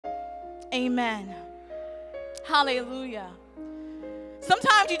Amen. Hallelujah.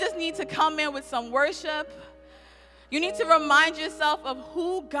 Sometimes you just need to come in with some worship. You need to remind yourself of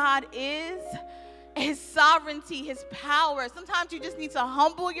who God is, his sovereignty, his power. Sometimes you just need to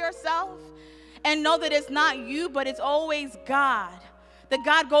humble yourself and know that it's not you, but it's always God. That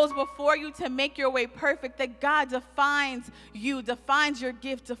God goes before you to make your way perfect. That God defines you, defines your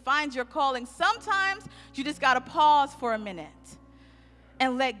gift, defines your calling. Sometimes you just got to pause for a minute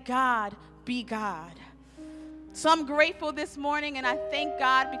and let God be God. So I'm grateful this morning, and I thank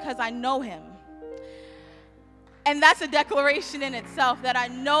God because I know him. And that's a declaration in itself, that I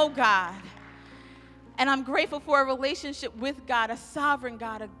know God. And I'm grateful for a relationship with God, a sovereign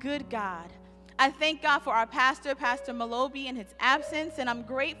God, a good God. I thank God for our pastor, Pastor Malobi, in his absence, and I'm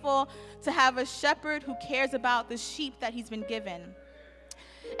grateful to have a shepherd who cares about the sheep that he's been given.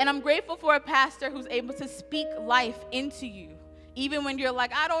 And I'm grateful for a pastor who's able to speak life into you, even when you're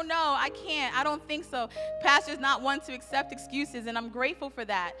like, I don't know, I can't, I don't think so. Pastor's not one to accept excuses, and I'm grateful for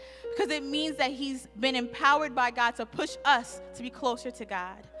that because it means that he's been empowered by God to push us to be closer to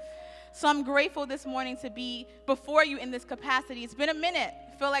God. So I'm grateful this morning to be before you in this capacity. It's been a minute.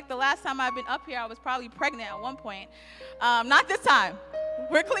 I feel like the last time I've been up here, I was probably pregnant at one point. Not this time.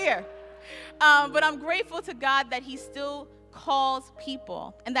 We're clear. But I'm grateful to God that he still calls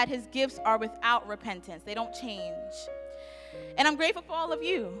people and that his gifts are without repentance. They don't change. And I'm grateful for all of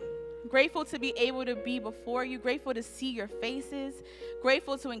you. Grateful to be able to be before you. Grateful to see your faces.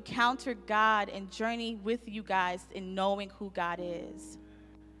 Grateful to encounter God and journey with you guys in knowing who God is.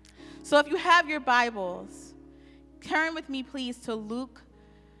 So if you have your Bibles, turn with me, please, to Luke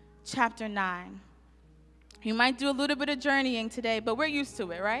chapter 9. You might do a little bit of journeying today, but we're used to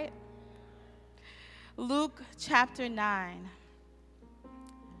it, right? Luke chapter 9.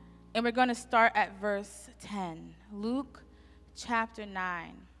 And we're going to start at verse 10. Luke chapter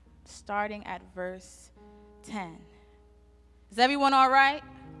 9, starting at verse 10. Is everyone all right?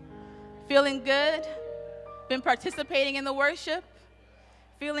 Feeling good? Been participating in the worship?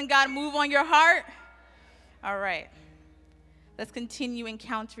 Feeling God move on your heart? All right. Let's continue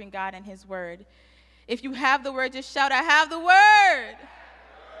encountering God and his word. If you have the word, just shout, I have the word.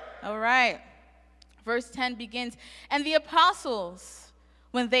 All right. Verse 10 begins, and the apostles,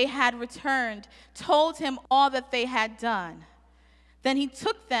 when they had returned, told him all that they had done. Then he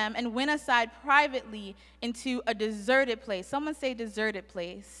took them and went aside privately into a deserted place. Someone say deserted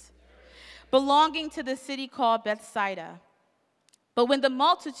place. Belonging to the city called Bethsaida. But when the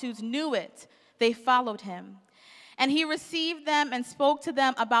multitudes knew it, they followed him. And he received them and spoke to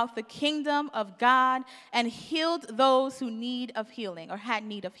them about the kingdom of God and healed those who need of healing or had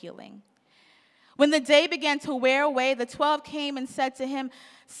need of healing. When the day began to wear away, the 12 came and said to him,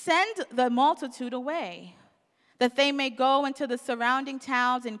 send the multitude away, that they may go into the surrounding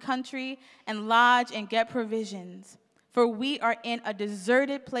towns and country and lodge and get provisions. For we are in a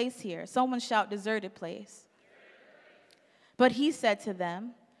deserted place here. Someone shout, deserted place. But he said to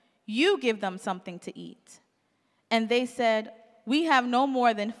them, you give them something to eat. And they said, we have no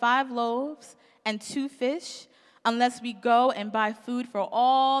more than 5 loaves and 2 fish, unless we go and buy food for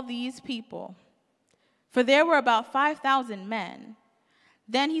all these people. For there were about 5,000 men.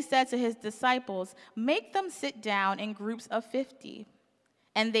 Then he said to his disciples, make them sit down in groups of 50.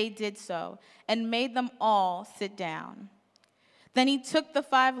 And they did so, and made them all sit down. Then he took the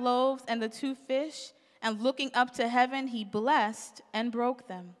 5 loaves and the 2 fish, and looking up to heaven, he blessed and broke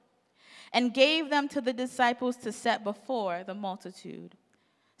them, and gave them to the disciples to set before the multitude.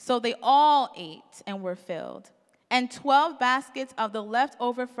 So they all ate and were filled, and 12 baskets of the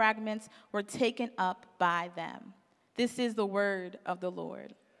leftover fragments were taken up by them. This is the word of the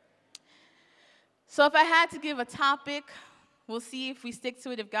Lord. So if I had to give a topic, we'll see if we stick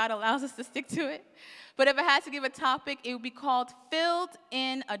to it, if God allows us to stick to it. But if I had to give a topic, it would be called Filled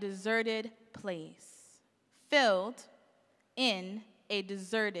in a Deserted Place. Filled in a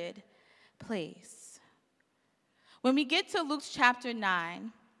deserted place. When we get to Luke chapter 9,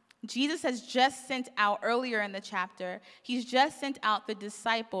 Jesus has just sent out, earlier in the chapter, he's just sent out the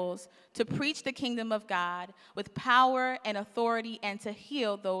disciples to preach the kingdom of God with power and authority and to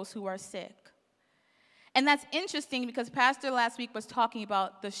heal those who are sick. And that's interesting because Pastor last week was talking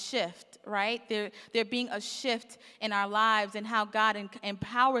about the shift, right? There being a shift in our lives and how God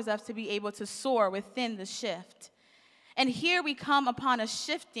empowers us to be able to soar within the shift. And here we come upon a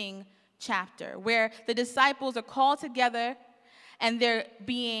shifting chapter where the disciples are called together and they're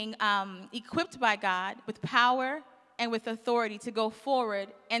being equipped by God with power and with authority to go forward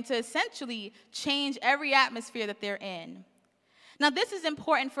and to essentially change every atmosphere that they're in. Now, this is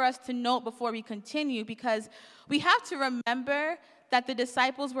important for us to note before we continue because we have to remember that the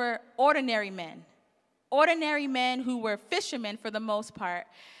disciples were ordinary men. Ordinary men who were fishermen for the most part.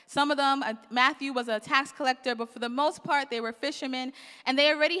 Some of them, Matthew was a tax collector, but for the most part, they were fishermen, and they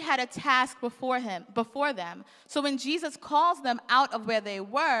already had a task before them. So when Jesus calls them out of where they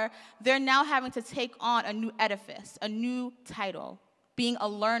were, they're now having to take on a new edifice, a new title, being a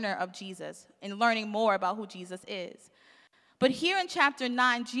learner of Jesus and learning more about who Jesus is. But here in chapter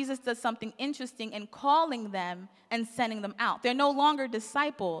 9, Jesus does something interesting in calling them and sending them out. They're no longer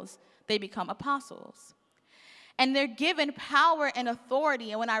disciples, they become apostles. And they're given power and authority.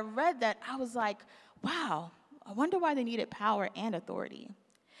 And when I read that, I was like, wow, I wonder why they needed power and authority.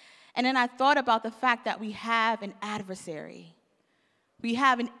 And then I thought about the fact that we have an adversary. We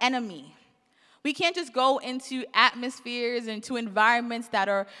have an enemy. We can't just go into atmospheres and to environments that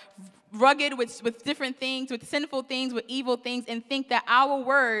are rugged with different things, with sinful things, with evil things, and think that our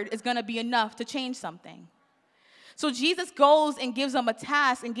word is going to be enough to change something. So Jesus goes and gives them a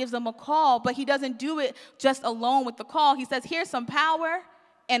task and gives them a call, but he doesn't do it just alone with the call. He says, here's some power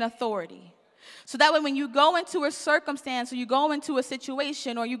and authority. So that way when you go into a circumstance or you go into a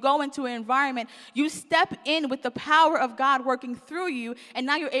situation or you go into an environment, you step in with the power of God working through you, and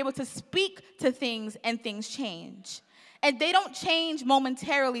now you're able to speak to things and things change. And they don't change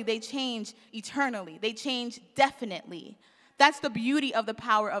momentarily, they change eternally. They change definitely. That's the beauty of the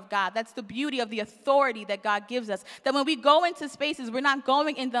power of God. That's the beauty of the authority that God gives us. That when we go into spaces, we're not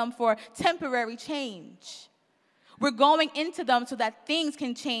going in them for temporary change. We're going into them so that things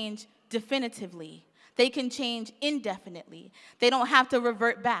can change definitively. They can change indefinitely. They don't have to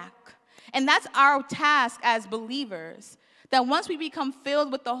revert back. And that's our task as believers. That once we become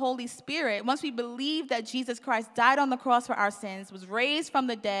filled with the Holy Spirit, once we believe that Jesus Christ died on the cross for our sins, was raised from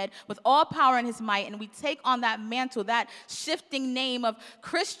the dead with all power in his might, and we take on that mantle, that shifting name of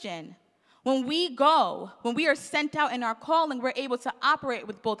Christian, when we are sent out in our calling, we're able to operate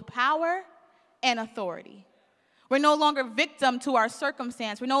with both power and authority. We're no longer victim to our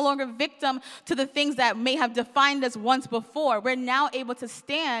circumstance. We're no longer victim to the things that may have defined us once before. We're now able to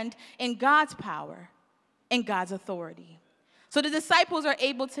stand in God's power and God's authority. So the disciples are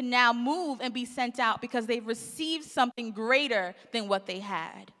able to now move and be sent out because they've received something greater than what they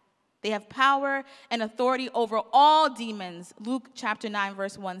had. They have power and authority over all demons. Luke chapter 9,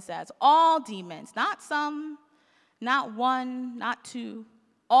 verse 1 says, all demons, not some, not one, not two,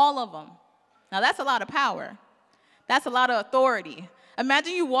 all of them. Now that's a lot of power. That's a lot of authority.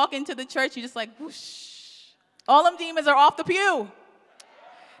 Imagine you walk into the church, you're just like, whoosh. All them demons are off the pew.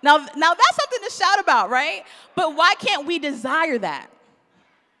 Now that's something to shout about, right? But why can't we desire that?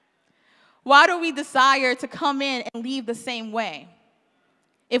 Why do we desire to come in and leave the same way?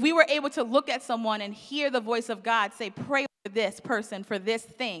 If we were able to look at someone and hear the voice of God say, pray for this person, for this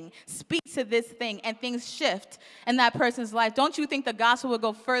thing, speak to this thing, and things shift in that person's life, don't you think the gospel will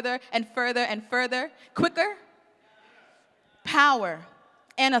go further and further and further, quicker? Power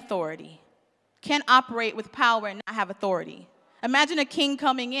and authority. Can't operate with power and not have authority. Imagine a king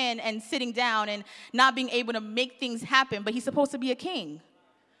coming in and sitting down and not being able to make things happen, but he's supposed to be a king.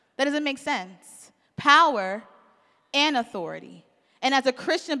 That doesn't make sense. Power and authority. And as a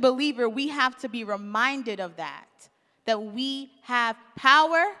Christian believer, we have to be reminded of that we have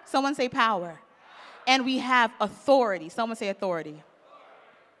power. Someone say power. And we have authority. Someone say authority.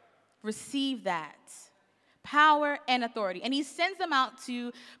 Receive that. Power and authority. And he sends them out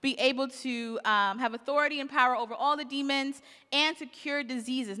to be able to have authority and power over all the demons and to cure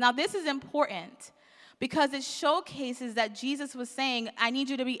diseases. Now, this is important because it showcases that Jesus was saying, I need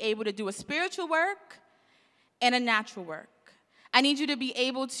you to be able to do a spiritual work and a natural work. I need you to be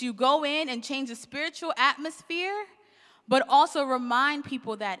able to go in and change the spiritual atmosphere, but also remind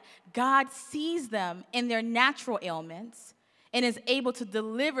people that God sees them in their natural ailments and is able to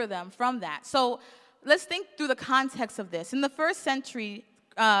deliver them from that. So let's think through the context of this. In the first century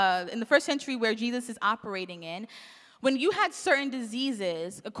where Jesus is operating in, when you had certain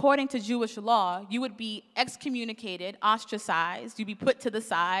diseases, according to Jewish law, you would be excommunicated, ostracized, you'd be put to the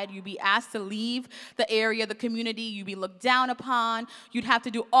side, you'd be asked to leave the area, the community, you'd be looked down upon, you'd have to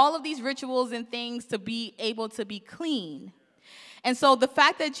do all of these rituals and things to be able to be clean. And so the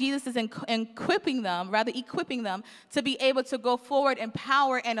fact that Jesus is equipping them to be able to go forward in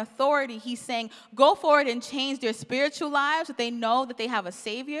power and authority, he's saying, go forward and change their spiritual lives, that they know that they have a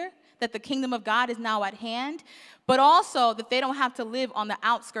Savior, that the kingdom of God is now at hand, but also that they don't have to live on the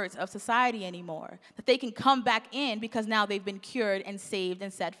outskirts of society anymore, that they can come back in because now they've been cured and saved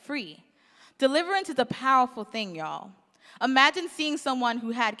and set free. Deliverance is a powerful thing, y'all. Imagine seeing someone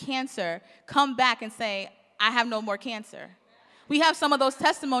who had cancer come back and say, I have no more cancer. We have some of those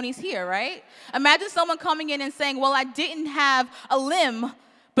testimonies here, right? Imagine someone coming in and saying, well, I didn't have a limb,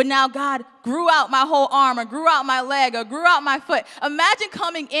 but now God grew out my whole arm or grew out my leg or grew out my foot. Imagine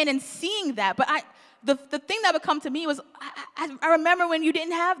coming in and seeing that. But the thing that would come to me was, I remember when you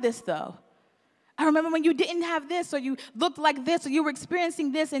didn't have this, though. I remember when you didn't have this, or you looked like this, or you were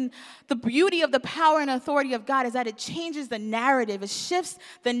experiencing this. And the beauty of the power and authority of God is that it changes the narrative. It shifts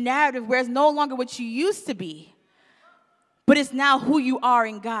the narrative where it's no longer what you used to be, but it's now who you are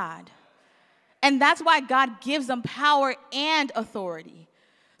in God. And that's why God gives them power and authority,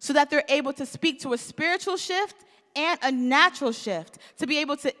 so that they're able to speak to a spiritual shift and a natural shift, to be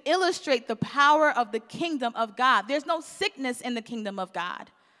able to illustrate the power of the kingdom of God. There's no sickness in the kingdom of God.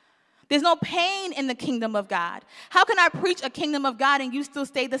 There's no pain in the kingdom of God. How can I preach a kingdom of God and you still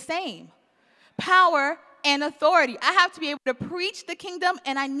stay the same? Power and authority. I have to be able to preach the kingdom,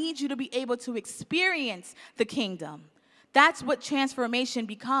 and I need you to be able to experience the kingdom. That's what transformation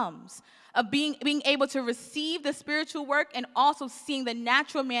becomes, of being able to receive the spiritual work and also seeing the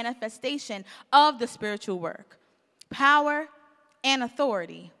natural manifestation of the spiritual work. Power and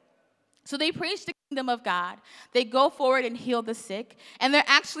authority. So they preach the kingdom of God. They go forward and heal the sick, and they're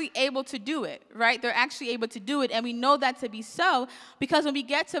actually able to do it, right? They're actually able to do it, and we know that to be so because when we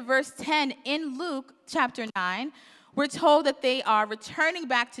get to verse 10 in Luke chapter 9, we're told that they are returning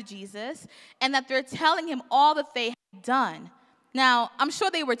back to Jesus and that they're telling him all that they have done. Now, I'm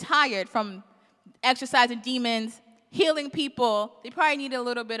sure they were tired from exorcising demons, healing people. They probably needed a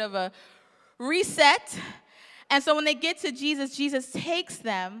little bit of a reset. And so when they get to Jesus, Jesus takes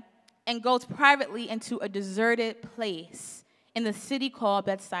them and goes privately into a deserted place in the city called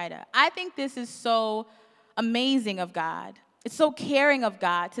Bethsaida. I think this is so amazing of God. It's so caring of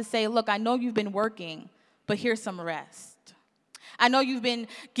God to say, look, I know you've been working, but here's some rest. I know you've been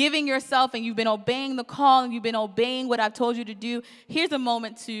giving yourself and you've been obeying the call and you've been obeying what I've told you to do. Here's a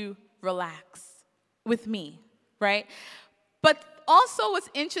moment to relax with me, right? But also what's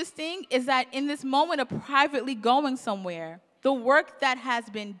interesting is that in this moment of privately going somewhere, the work that has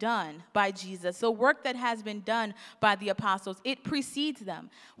been done by Jesus, the work that has been done by the apostles, it precedes them,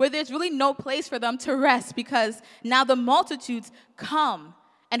 where there's really no place for them to rest because now the multitudes come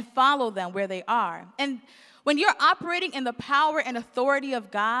and follow them where they are. And when you're operating in the power and authority of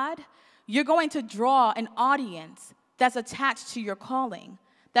God, you're going to draw an audience that's attached to your calling,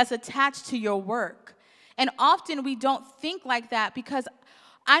 that's attached to your work. And often we don't think like that because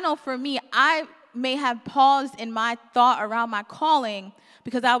I know for me, I may have paused in my thought around my calling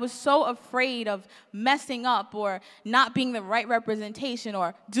because I was so afraid of messing up or not being the right representation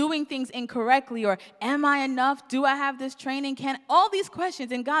or doing things incorrectly or am I enough? Do I have this training? Can all these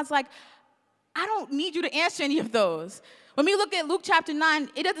questions? And God's like, I don't need you to answer any of those. When we look at Luke chapter 9,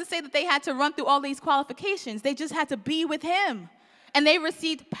 it doesn't say that they had to run through all these qualifications. They just had to be with him. And they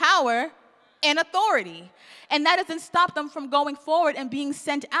received power and authority. And that doesn't stop them from going forward and being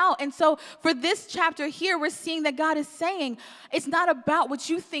sent out. And so for this chapter here, we're seeing that God is saying, it's not about what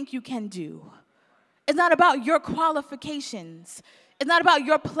you think you can do. It's not about your qualifications. It's not about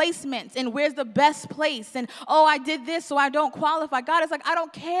your placements and where's the best place and, oh, I did this so I don't qualify. God is like, I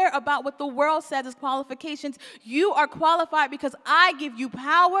don't care about what the world says as qualifications. You are qualified because I give you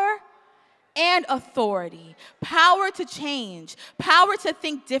power and authority, power to change, power to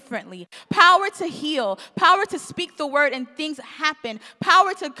think differently, power to heal, power to speak the word and things happen,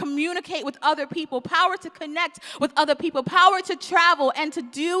 power to communicate with other people, power to connect with other people, power to travel and to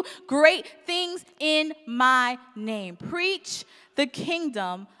do great things in my name. Preach the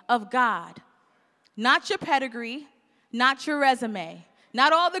kingdom of God, not your pedigree, not your resume,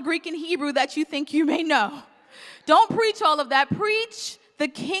 not all the Greek and Hebrew that you think you may know. Don't preach all of that. Preach the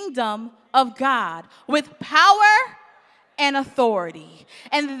kingdom of God with power and authority.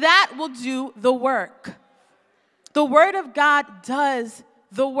 And that will do the work. The word of God does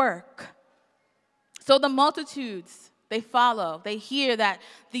the work. So the multitudes, they follow. They hear that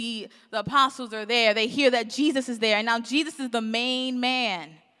the apostles are there. They hear that Jesus is there. And now Jesus is the main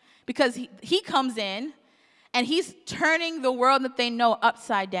man because he comes in and he's turning the world that they know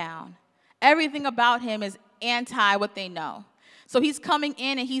upside down. Everything about him is anti what they know. So he's coming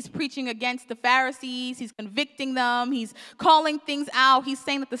in and he's preaching against the Pharisees. He's convicting them. He's calling things out. He's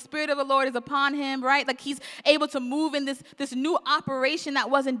saying that the Spirit of the Lord is upon him, right? Like he's able to move in this new operation that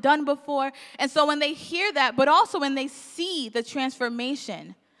wasn't done before. And so when they hear that, but also when they see the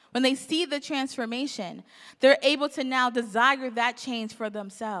transformation, they're able to now desire that change for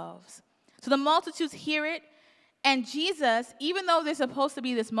themselves. So the multitudes hear it. And Jesus, even though there's supposed to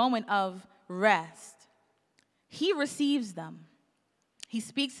be this moment of rest, he receives them. He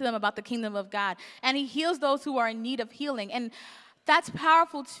speaks to them about the kingdom of God, and he heals those who are in need of healing. And that's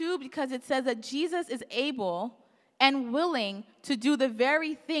powerful too, because it says that Jesus is able and willing to do the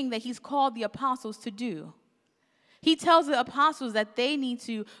very thing that he's called the apostles to do. He tells the apostles that they need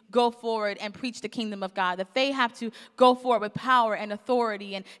to go forward and preach the kingdom of God, that they have to go forward with power and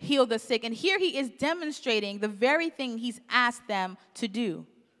authority and heal the sick. And here he is demonstrating the very thing he's asked them to do.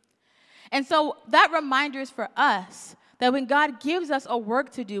 And so that reminder is for us that when God gives us a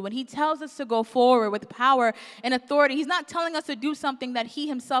work to do, when he tells us to go forward with power and authority, he's not telling us to do something that he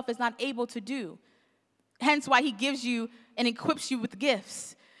himself is not able to do. Hence why he gives you and equips you with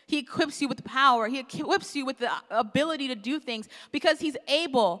gifts. He equips you with power. He equips you with the ability to do things because he's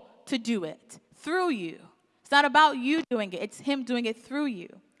able to do it through you. It's not about you doing it. It's him doing it through you.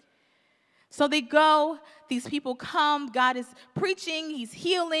 So they go, these people come, God is preaching, he's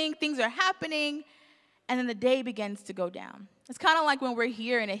healing, things are happening, and then the day begins to go down. It's kind of like when we're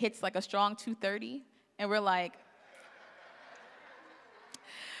here and it hits like a strong 2:30, and we're like,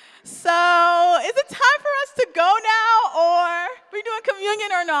 so is it time for us to go now, or are we doing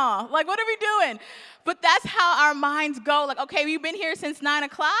communion or no? Like, what are we doing? But that's how our minds go. Like, okay, we've been here since 9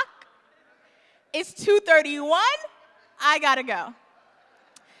 o'clock. It's 2:31. I got to go.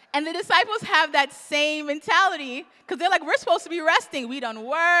 And the disciples have that same mentality because they're like, we're supposed to be resting. We done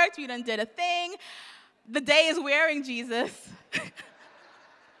worked. We done did a thing. The day is wearing, Jesus.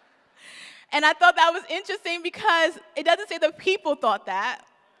 And I thought that was interesting because it doesn't say the people thought that.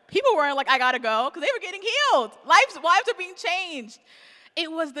 People weren't like, I got to go, because they were getting healed. Lives are being changed.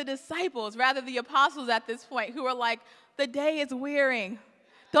 It was the disciples, rather the apostles at this point, who were like, the day is wearing.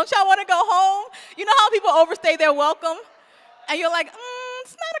 Don't y'all want to go home? You know how people overstay their welcome? And you're like,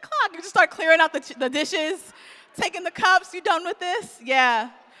 it's 9 o'clock. You just start clearing out the dishes, taking the cups. You done with this? Yeah.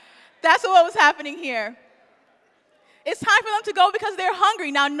 That's what was happening here. It's time for them to go because they're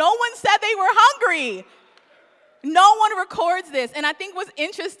hungry. Now, no one said they were hungry. No one records this. And I think what's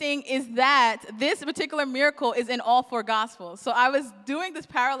interesting is that this particular miracle is in all 4 Gospels. So I was doing this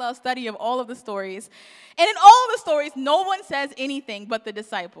parallel study of all of the stories. And in all of the stories, no one says anything but the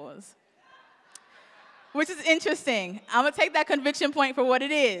disciples, which is interesting. I'm going to take that conviction point for what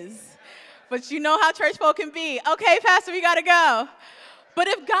it is. But you know how church folk can be. Okay, Pastor, we got to go. But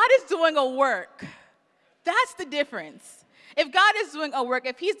if God is doing a work, that's the difference. If God is doing a work,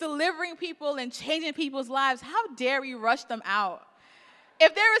 if he's delivering people and changing people's lives, how dare we rush them out?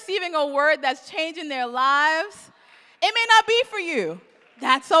 If they're receiving a word that's changing their lives, it may not be for you.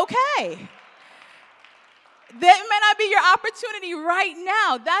 That's okay. That may not be your opportunity right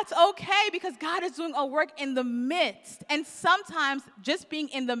now. That's okay because God is doing a work in the midst. And sometimes just being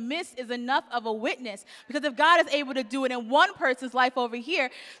in the midst is enough of a witness, because if God is able to do it in one person's life over here,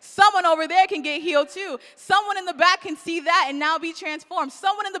 someone over there can get healed too. Someone in the back can see that and now be transformed.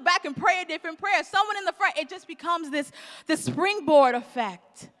 Someone in the back can pray a different prayer. Someone in the front, it just becomes this springboard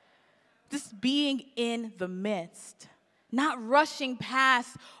effect. Just being in the midst. Not rushing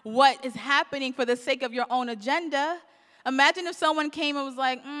past what is happening for the sake of your own agenda. Imagine if someone came and was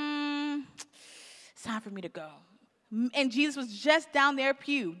like, it's time for me to go. And Jesus was just down their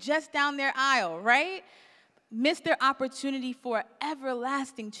pew, just down their aisle, right? Missed their opportunity for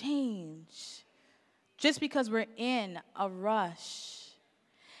everlasting change just because we're in a rush.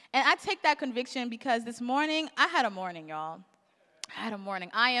 And I take that conviction because this morning, I had a morning, y'all.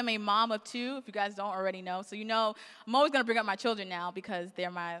 I am a mom of 2, if you guys don't already know. So you know, I'm always going to bring up my children now because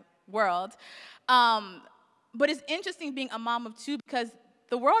they're my world. But it's interesting being a mom of 2 because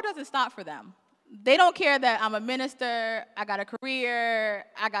the world doesn't stop for them. They don't care that I'm a minister, I got a career,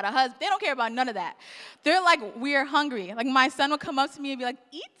 I got a husband. They don't care about none of that. They're like, we're hungry. Like my son will come up to me and be like,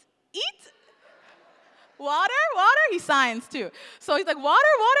 eat. Water. He signs too. So he's like, water.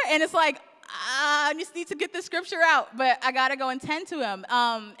 And it's like, I just need to get this scripture out, but I got to go and tend to him.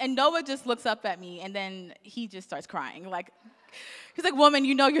 And Noah just looks up at me, and then he just starts crying. He's like, woman,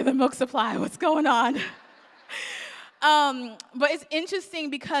 you know you're the milk supply. What's going on? But it's interesting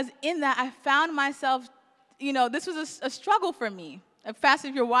because in that I found myself, this was a struggle for me. Fast,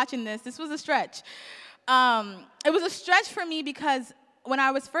 if you're watching this was a stretch. It was a stretch for me because when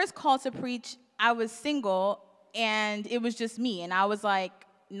I was first called to preach, I was single, and it was just me. And I was like,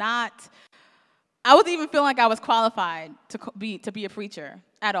 I wasn't even feeling like I was qualified to be a preacher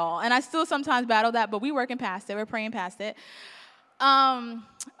at all. And I still sometimes battle that, but we're working past it. We're praying past it.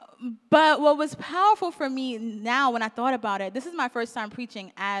 But what was powerful for me now when I thought about it, this is my first time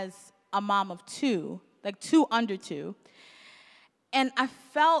preaching as a mom of 2, like 2 under 2. And I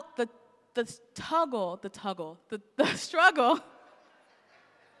felt the struggle.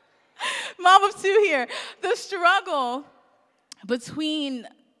 Mom of 2 here. The struggle between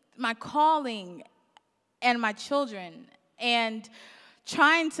my calling and my children and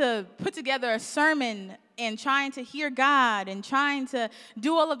trying to put together a sermon and trying to hear God and trying to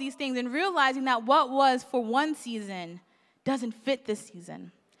do all of these things and realizing that what was for one season doesn't fit this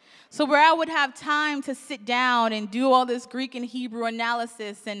season. So where I would have time to sit down and do all this Greek and Hebrew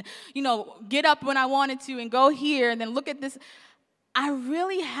analysis and, get up when I wanted to and go here and then look at this, I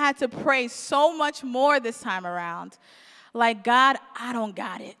really had to pray so much more this time around. Like, God, I don't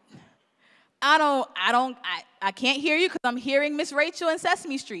got it. I can't hear you because I'm hearing Miss Rachel in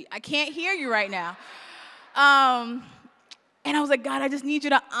Sesame Street. I can't hear you right now. And I was like, God, I just need you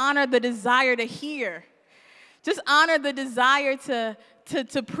to honor the desire to hear. Just honor the desire to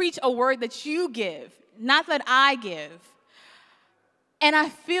preach a word that you give, not that I give. And I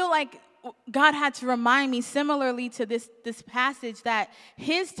feel like God had to remind me similarly to this passage that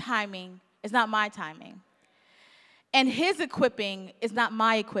his timing is not my timing. And his equipping is not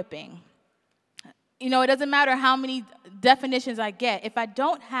my equipping. It doesn't matter how many definitions I get. If I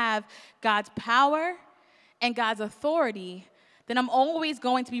don't have God's power and God's authority, then I'm always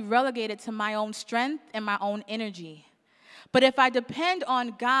going to be relegated to my own strength and my own energy. But if I depend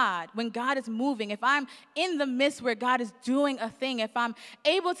on God, when God is moving, if I'm in the midst where God is doing a thing, if I'm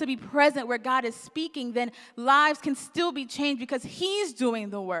able to be present where God is speaking, then lives can still be changed because he's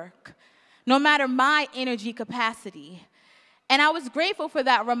doing the work, no matter my energy capacity. And I was grateful for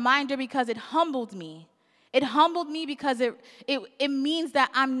that reminder because it humbled me. It humbled me because it means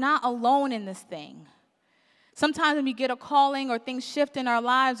that I'm not alone in this thing. Sometimes when we get a calling or things shift in our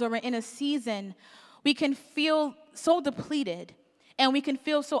lives or we're in a season, we can feel so depleted and we can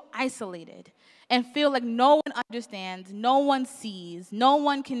feel so isolated and feel like no one understands, no one sees, no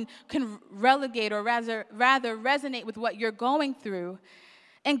one can relegate or rather resonate with what you're going through.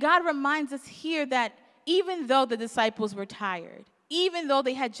 And God reminds us here that even though the disciples were tired, even though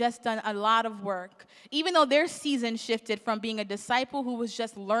they had just done a lot of work, even though their season shifted from being a disciple who was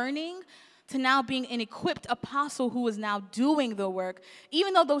just learning to now being an equipped apostle who is now doing the work,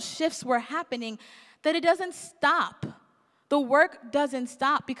 even though those shifts were happening, that it doesn't stop. The work doesn't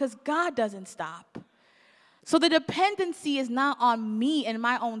stop because God doesn't stop. So the dependency is not on me and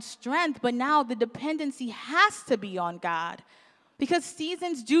my own strength, but now the dependency has to be on God because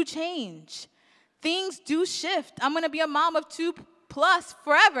seasons do change. Things do shift. I'm going to be a mom of 2+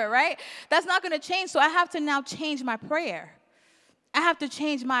 forever, right? That's not going to change, so I have to now change my prayer. I have to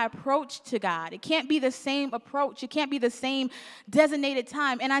change my approach to God. It can't be the same approach. It can't be the same designated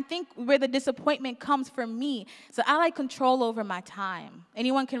time. And I think where the disappointment comes for me, so I like control over my time.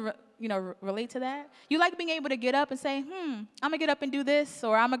 Anyone can relate to that? You like being able to get up and say, I'm going to get up and do this,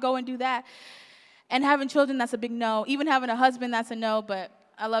 or I'm going to go and do that. And having children, that's a big no. Even having a husband, that's a no, but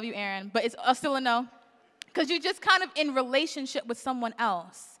I love you, Aaron, but it's still a no. Because you're just kind of in relationship with someone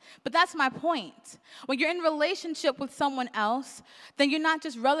else. But that's my point. When you're in relationship with someone else, then you're not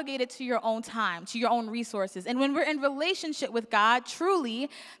just relegated to your own time, to your own resources. And when we're in relationship with God, truly,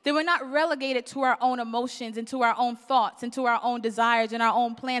 then we're not relegated to our own emotions and to our own thoughts and to our own desires and our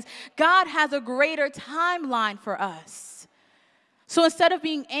own plans. God has a greater timeline for us. So instead of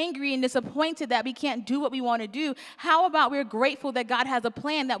being angry and disappointed that we can't do what we want to do, how about we're grateful that God has a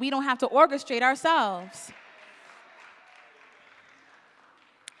plan that we don't have to orchestrate ourselves?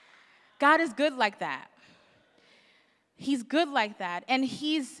 God is good like that. He's good like that. And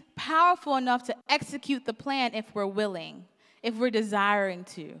he's powerful enough to execute the plan if we're willing, if we're desiring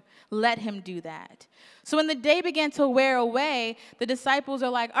to. Let him do that. So when the day began to wear away, the disciples are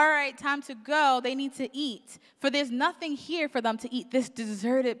like, all right, time to go. They need to eat. For there's nothing here for them to eat, this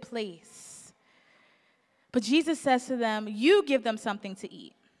deserted place. But Jesus says to them, you give them something to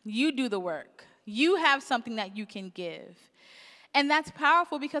eat. You do the work. You have something that you can give. And that's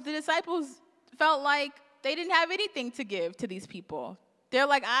powerful because the disciples felt like they didn't have anything to give to these people. They're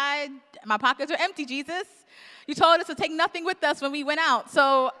like, my pockets are empty, Jesus. You told us to take nothing with us when we went out,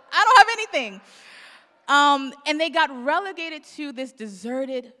 so I don't have anything. And they got relegated to this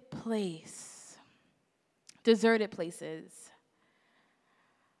deserted place. Deserted places.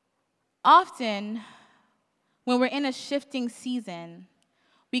 Often, when we're in a shifting season,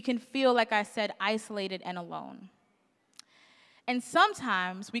 we can feel, like I said, isolated and alone. And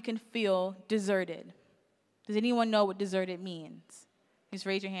sometimes we can feel deserted. Does anyone know what deserted means? Just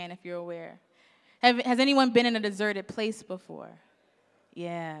raise your hand if you're aware. Has anyone been in a deserted place before?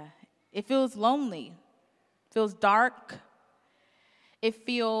 Yeah. It feels lonely. It feels dark. It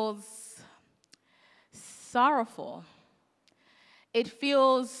feels sorrowful. It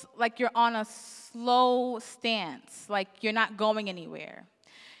feels like you're on a slow stance, like you're not going anywhere.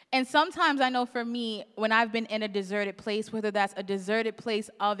 And sometimes I know for me, when I've been in a deserted place, whether that's a deserted place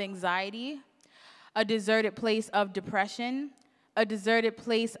of anxiety, a deserted place of depression, a deserted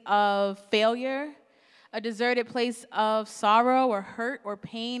place of failure, a deserted place of sorrow or hurt or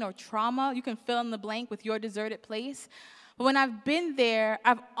pain or trauma. You can fill in the blank with your deserted place. But when I've been there,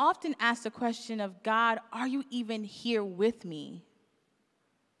 I've often asked the question of, God, are you even here with me?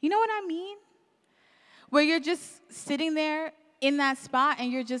 You know what I mean? Where you're just sitting there in that spot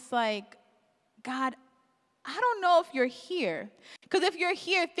and you're just like, God, I don't know if you're here. Because if you're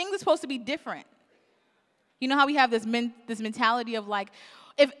here, things are supposed to be different. You know how we have this mentality of like,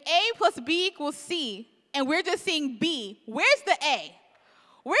 if A plus B equals C, and we're just seeing B, where's the A?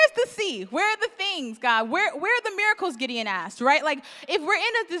 Where's the C? Where are the things, God? Where are the miracles, Gideon asked, right? Like, if we're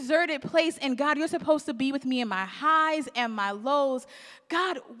in a deserted place and, God, you're supposed to be with me in my highs and my lows,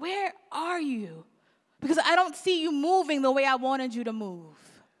 God, where are you? Because I don't see you moving the way I wanted you to move.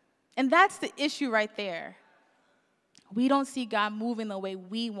 And that's the issue right there. We don't see God moving the way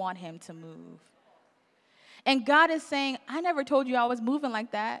we want him to move. And God is saying, I never told you I was moving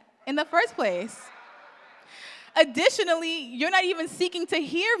like that in the first place. Additionally, you're not even seeking to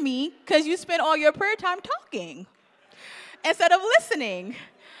hear me because you spend all your prayer time talking instead of listening,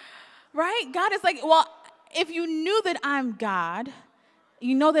 right? God is like, well, if you knew that I'm God,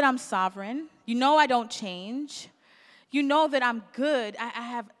 you know that I'm sovereign, you know I don't change, you know that I'm good, I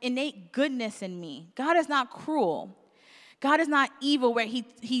have innate goodness in me. God is not cruel. God is not evil where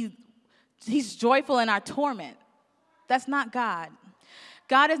he's joyful in our torment. That's not God.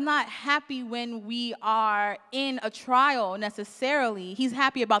 God is not happy when we are in a trial necessarily. He's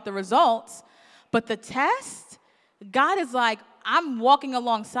happy about the results. But the test, God is like, I'm walking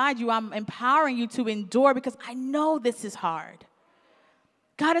alongside you. I'm empowering you to endure because I know this is hard.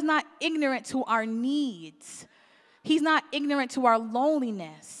 God is not ignorant to our needs. He's not ignorant to our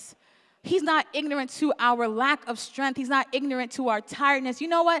loneliness. He's not ignorant to our lack of strength. He's not ignorant to our tiredness. You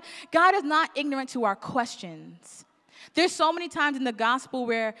know what? God is not ignorant to our questions. There's so many times in the gospel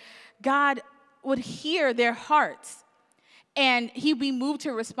where God would hear their hearts and he'd be moved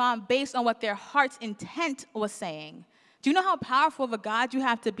to respond based on what their heart's intent was saying. Do you know how powerful of a God you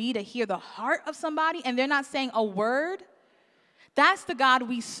have to be to hear the heart of somebody and they're not saying a word? That's the God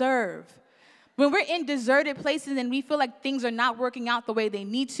we serve. When we're in deserted places and we feel like things are not working out the way they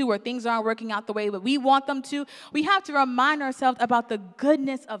need to or things aren't working out the way that we want them to, we have to remind ourselves about the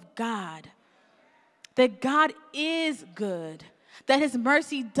goodness of God. That God is good, that his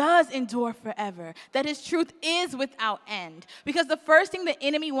mercy does endure forever, that his truth is without end. Because the first thing the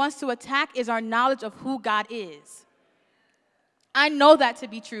enemy wants to attack is our knowledge of who God is. I know that to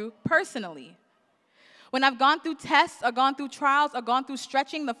be true personally. When I've gone through tests or gone through trials or gone through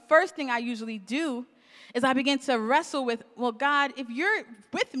stretching, the first thing I usually do is I begin to wrestle with, well, God, if you're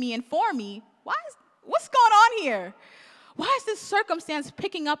with me and for me, what's going on here? Why is this circumstance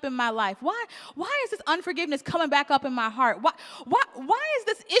picking up in my life? Why is this unforgiveness coming back up in my heart? Why is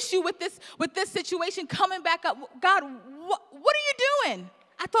this issue with this situation coming back up? God, what are you doing?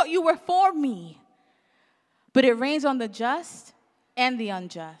 I thought you were for me. But it rains on the just and the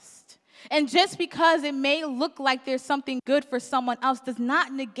unjust. And just because it may look like there's something good for someone else does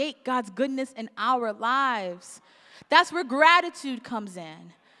not negate God's goodness in our lives. That's where gratitude comes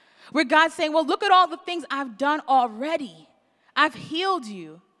in. Where God's saying, well, look at all the things I've done already. I've healed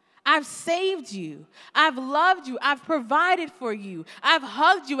you. I've saved you. I've loved you. I've provided for you. I've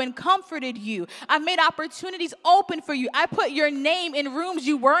hugged you and comforted you. I've made opportunities open for you. I put your name in rooms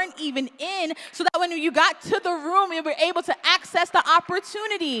you weren't even in so that when you got to the room, you were able to access the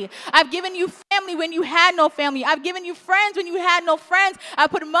opportunity. I've given you family when you had no family. I've given you friends when you had no friends. I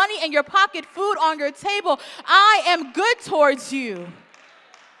put money in your pocket, food on your table. I am good towards you.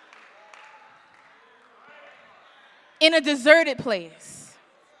 In a deserted place?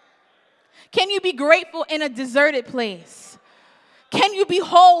 Can you be grateful in a deserted place? Can you be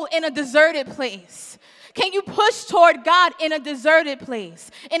whole in a deserted place? Can you push toward God in a deserted place,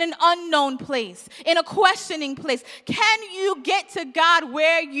 in an unknown place, in a questioning place? Can you get to God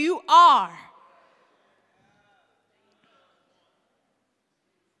where you are?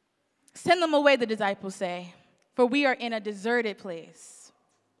 Send them away, the disciples say, for we are in a deserted place.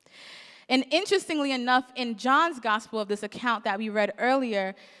 And interestingly enough, in John's gospel of this account that we read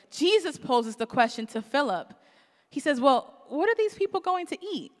earlier, Jesus poses the question to Philip. He says, well, what are these people going to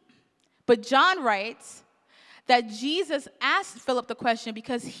eat? But John writes that Jesus asked Philip the question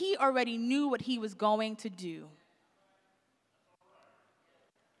because he already knew what he was going to do.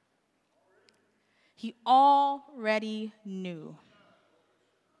 He already knew.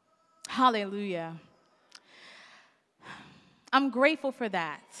 Hallelujah. I'm grateful for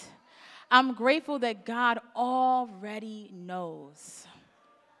that. I'm grateful that God already knows.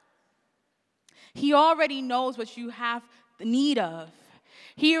 He already knows what you have need of.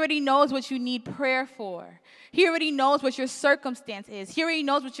 He already knows what you need prayer for. He already knows what your circumstance is. He already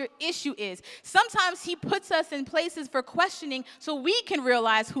knows what your issue is. Sometimes he puts us in places for questioning so we can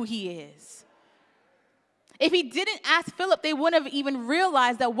realize who he is. If he didn't ask Philip, they wouldn't have even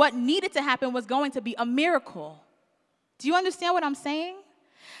realized that what needed to happen was going to be a miracle. Do you understand what I'm saying?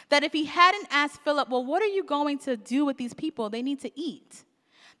 That if he hadn't asked Philip, well, what are you going to do with these people? They need to eat.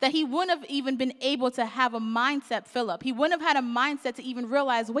 That he wouldn't have even been able to have a mindset, Philip. He wouldn't have had a mindset to even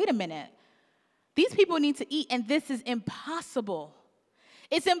realize, wait a minute, these people need to eat, and this is impossible.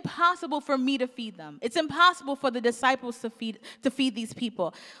 It's impossible for me to feed them. It's impossible for the disciples to feed these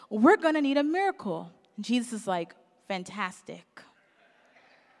people. We're going to need a miracle. And Jesus is like, fantastic.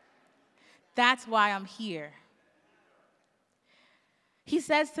 That's why I'm here. He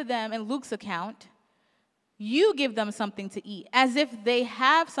says to them in Luke's account, you give them something to eat, as if they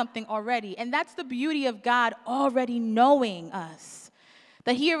have something already. And that's the beauty of God already knowing us.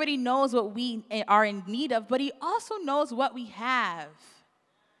 That he already knows what we are in need of, but he also knows what we have.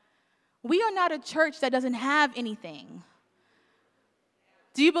 We are not a church that doesn't have anything.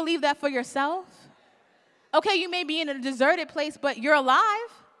 Do you believe that for yourself? Okay, you may be in a deserted place, but you're alive.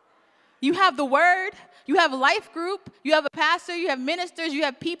 You have the word. You have a life group, you have a pastor, you have ministers, you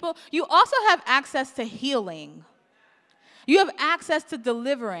have people. You also have access to healing. You have access to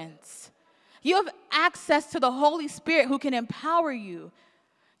deliverance. You have access to the Holy Spirit who can empower you.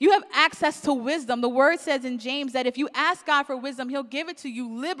 You have access to wisdom. The word says in James that if you ask God for wisdom, he'll give it to you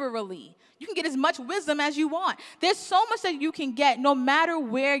liberally. You can get as much wisdom as you want. There's so much that you can get no matter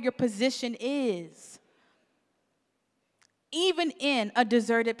where your position is. Even in a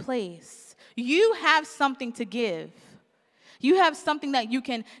deserted place. You have something to give. You have something that you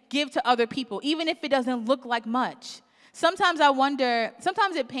can give to other people, even if it doesn't look like much. Sometimes I wonder,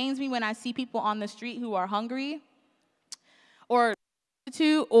 sometimes it pains me when I see people on the street who are hungry or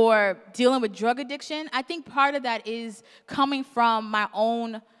dealing with drug addiction. I think part of that is coming from my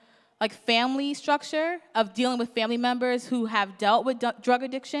own family structure of dealing with family members who have dealt with drug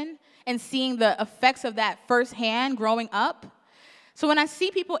addiction and seeing the effects of that firsthand growing up. So when I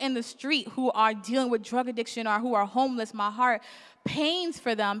see people in the street who are dealing with drug addiction or who are homeless, my heart pains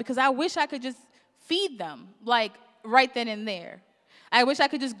for them because I wish I could just feed them, right then and there. I wish I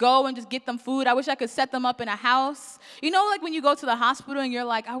could just go and just get them food. I wish I could set them up in a house. You know, when you go to the hospital and you're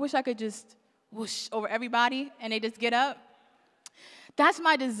like, I wish I could just whoosh over everybody and they just get up. That's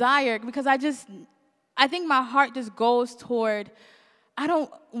my desire because I think my heart just goes toward, I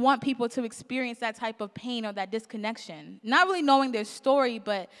don't want people to experience that type of pain or that disconnection. Not really knowing their story,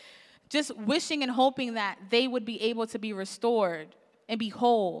 but just wishing and hoping that they would be able to be restored and be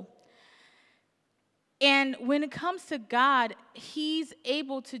whole. And when it comes to God, he's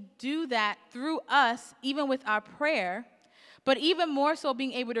able to do that through us, even with our prayer, but even more so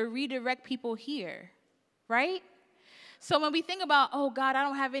being able to redirect people here, right? So when we think about, oh, God, I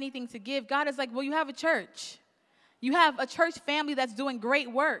don't have anything to give, God is like, well, you have a church. You have a church family that's doing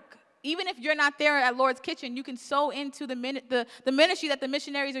great work. Even if you're not there at Lord's Kitchen, you can sow into the ministry that the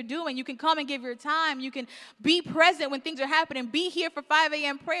missionaries are doing. You can come and give your time. You can be present when things are happening. Be here for 5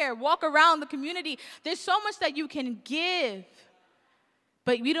 a.m. prayer. Walk around the community. There's so much that you can give.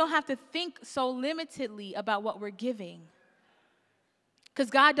 But we don't have to think so limitedly about what we're giving. Because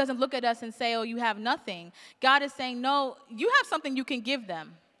God doesn't look at us and say, oh, you have nothing. God is saying, no, you have something you can give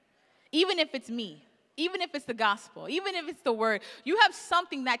them, even if it's me. Even if it's the gospel, even if it's the word, you have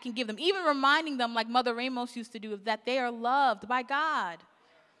something that can give them, even reminding them like Mother Ramos used to do, that they are loved by God.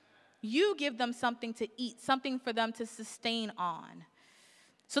 You give them something to eat, something for them to sustain on.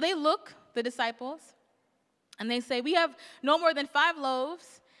 So they look, the disciples, and they say, we have no more than 5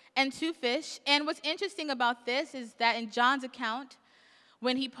 loaves and 2 fish. And what's interesting about this is that in John's account,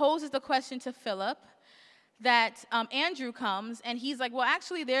 when he poses the question to Philip, that Andrew comes and he's like, well,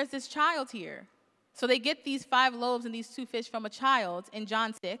 actually, there's this child here. So they get these 5 loaves and these 2 fish from a child in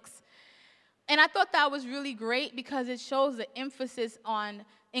John 6. And I thought that was really great because it shows the emphasis on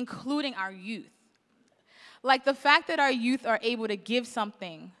including our youth. Like the fact that our youth are able to give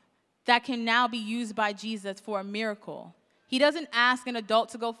something that can now be used by Jesus for a miracle. He doesn't ask an adult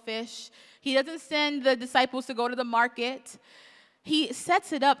to go fish. He doesn't send the disciples to go to the market. He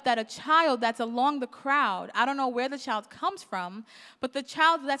sets it up that a child that's along the crowd, I don't know where the child comes from, but the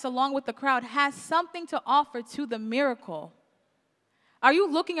child that's along with the crowd has something to offer to the miracle. Are you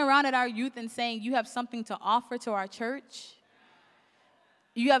looking around at our youth and saying, you have something to offer to our church?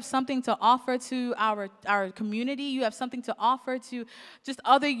 You have something to offer to our community. You have something to offer to just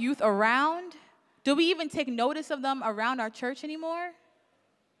other youth around. Do we even take notice of them around our church anymore?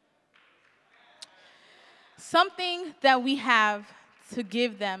 Something that we have to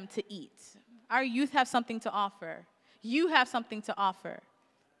give them to eat. Our youth have something to offer. You have something to offer.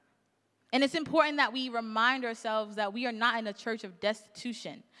 And it's important that we remind ourselves that we are not in a church of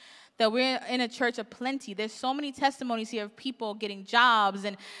destitution, that we're in a church of plenty. There's so many testimonies here of people getting jobs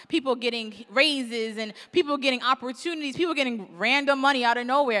and people getting raises and people getting opportunities, people getting random money out of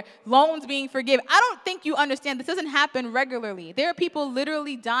nowhere, loans being forgiven. I don't think you understand. This doesn't happen regularly. There are people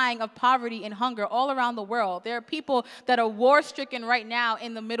literally dying of poverty and hunger all around the world. There are people that are war-stricken right now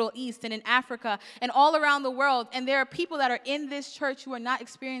in the Middle East and in Africa and all around the world. And there are people that are in this church who are not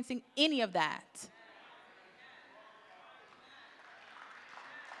experiencing any of that.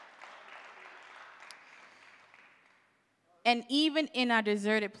 And even in our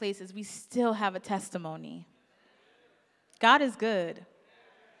deserted places, we still have a testimony. God is good.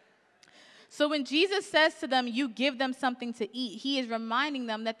 So when Jesus says to them, you give them something to eat, he is reminding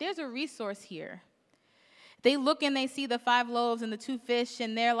them that there's a resource here. They look and they see the 5 loaves and the 2 fish,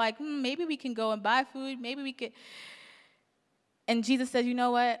 and they're like, maybe we can go and buy food. Maybe we could. And Jesus says, you know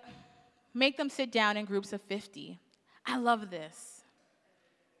what? Make them sit down in groups of 50. I love this.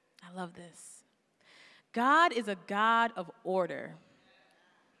 I love this. God is a God of order.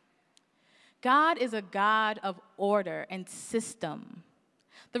 God is a God of order and system.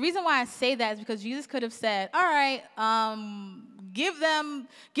 The reason why I say that is because Jesus could have said, all right, give them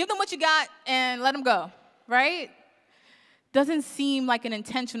what you got and let them go, right? Doesn't seem like an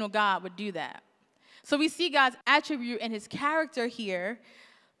intentional God would do that. So we see God's attribute and his character here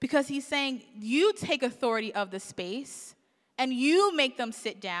because he's saying, you take authority of the space, and you make them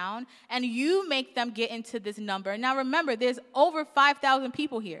sit down, and you make them get into this number. Now remember, there's over 5,000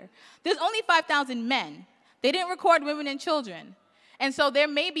 people here. There's only 5,000 men. They didn't record women and children. And so there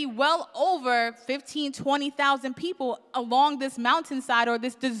may be well over 15,000, 20,000 people along this mountainside or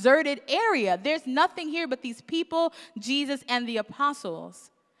this deserted area. There's nothing here but these people, Jesus, and the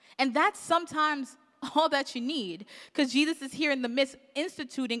apostles. And that's sometimes all that you need, because Jesus is here in the midst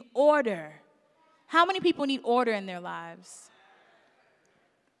instituting order. How many people need order in their lives?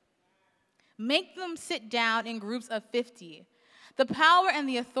 Make them sit down in groups of 50. The power and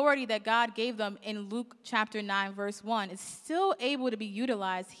the authority that God gave them in Luke chapter 9, verse 1 is still able to be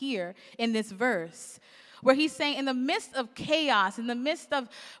utilized here in this verse, where he's saying in the midst of chaos, in the midst of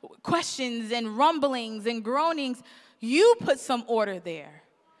questions and rumblings and groanings, you put some order there.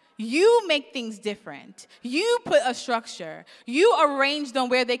 You make things different. You put a structure. You arrange them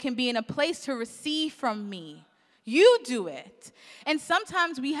where they can be in a place to receive from me. You do it. And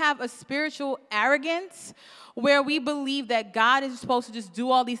sometimes we have a spiritual arrogance where we believe that God is supposed to just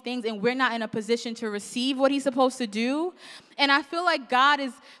do all these things and we're not in a position to receive what he's supposed to do. And I feel like God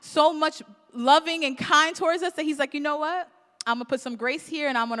is so much loving and kind towards us that he's like, you know what? I'm going to put some grace here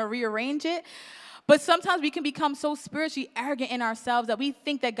and I'm going to rearrange it. But sometimes we can become so spiritually arrogant in ourselves that we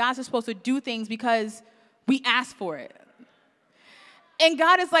think that God's supposed to do things because we ask for it. And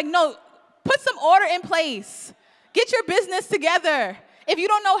God is like, no, put some order in place. Get your business together. If you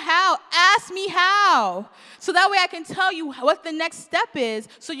don't know how, ask me how. So that way I can tell you what the next step is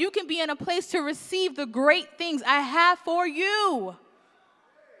so you can be in a place to receive the great things I have for you.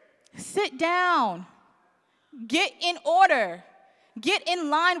 Sit down. Get in order. Get in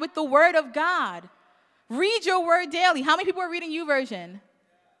line with the word of God. Read your word daily. How many people are reading YouVersion?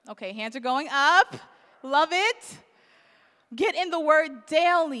 Okay, hands are going up. Love it. Get in the word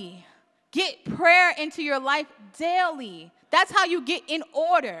daily. Get prayer into your life daily. That's how you get in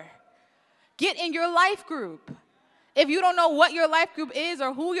order. Get in your life group. If you don't know what your life group is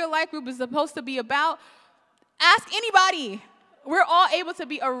or who your life group is supposed to be about, ask anybody. We're all able to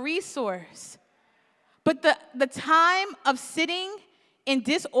be a resource. But the time of sitting in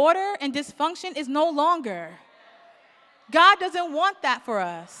disorder and dysfunction is no longer. God doesn't want that for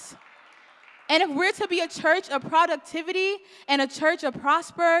us. And if we're to be a church of productivity and a church of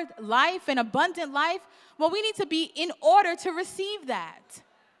prospered life and abundant life, well, we need to be in order to receive that.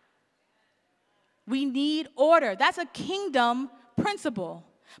 We need order. That's a kingdom principle.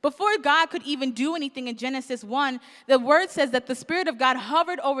 Before God could even do anything in Genesis 1, the word says that the Spirit of God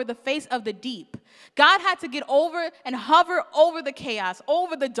hovered over the face of the deep. God had to get over and hover over the chaos,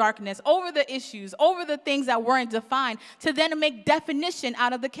 over the darkness, over the issues, over the things that weren't defined, to then make definition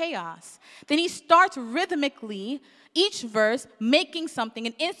out of the chaos. Then he starts rhythmically, each verse, making something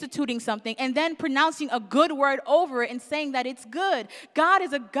and instituting something, and then pronouncing a good word over it and saying that it's good. God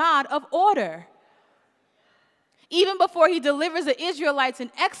is a God of order. Even before he delivers the Israelites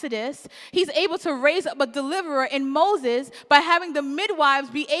in Exodus, he's able to raise up a deliverer in Moses by having the midwives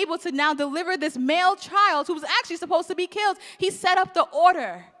be able to now deliver this male child who was actually supposed to be killed. He set up the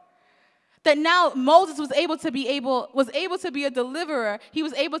order that now Moses was able to be a deliverer. He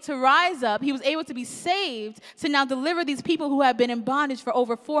was able to rise up. He was able to be saved to now deliver these people who have been in bondage for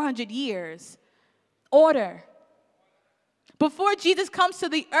over 400 years. Order. Before Jesus comes to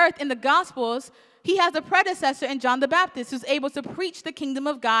the earth in the Gospels, he has a predecessor in John the Baptist who's able to preach the kingdom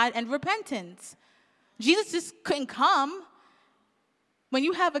of God and repentance. Jesus just couldn't come. When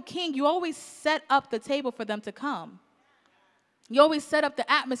you have a king, you always set up the table for them to come. You always set up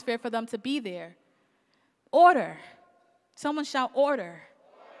the atmosphere for them to be there. Order. Someone shout order.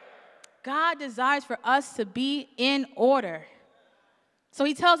 God desires for us to be in order. So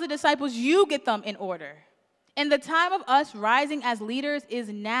he tells the disciples, you get them in order. And the time of us rising as leaders is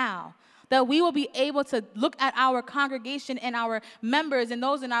now, that we will be able to look at our congregation and our members and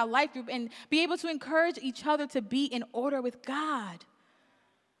those in our life group and be able to encourage each other to be in order with God.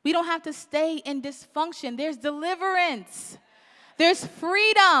 We don't have to stay in dysfunction. There's deliverance. There's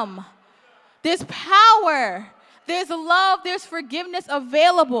freedom. There's power. There's love. There's forgiveness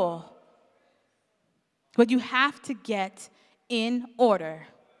available. But you have to get in order.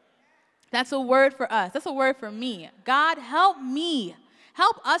 That's a word for us. That's a word for me. God, help me.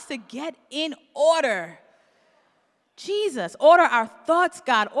 Help us to get in order. Jesus, order our thoughts,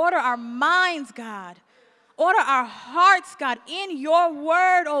 God. Order our minds, God. Order our hearts, God, in your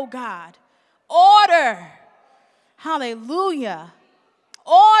word, oh God. Order. Hallelujah.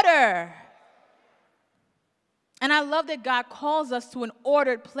 Order. And I love that God calls us to an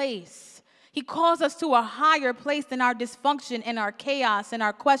ordered place. He calls us to a higher place than our dysfunction and our chaos and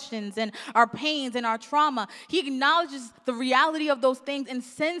our questions and our pains and our trauma. He acknowledges the reality of those things and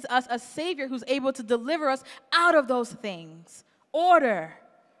sends us a Savior who's able to deliver us out of those things. Order.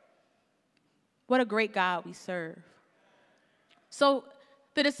 What a great God we serve. So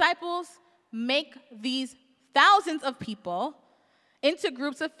the disciples make these thousands of people into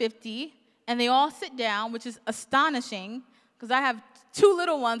groups of 50, and they all sit down, which is astonishing because I have 2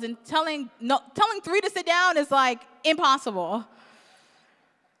 little ones, and telling 3 to sit down is like impossible.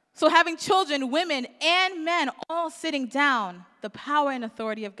 So having children, women, and men all sitting down, the power and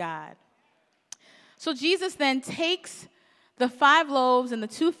authority of God. So Jesus then takes the 5 loaves and the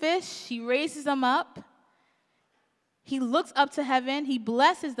 2 fish, he raises them up, he looks up to heaven, he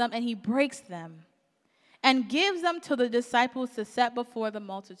blesses them, and he breaks them and gives them to the disciples to set before the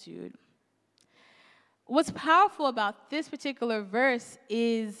multitude. What's powerful about this particular verse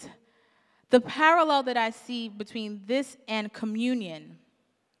is the parallel that I see between this and communion.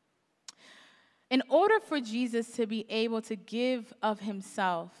 In order for Jesus to be able to give of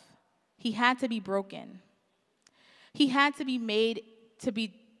himself, he had to be broken. He had to be made to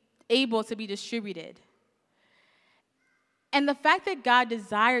be able to be distributed. And the fact that God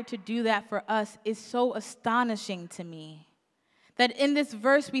desired to do that for us is so astonishing to me. That in this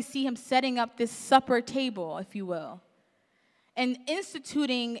verse, we see him setting up this supper table, if you will, and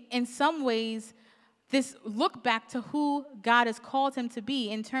instituting, in some ways, this look back to who God has called him to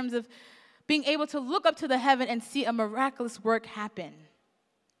be in terms of being able to look up to the heaven and see a miraculous work happen.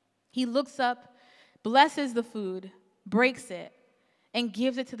 He looks up, blesses the food, breaks it, and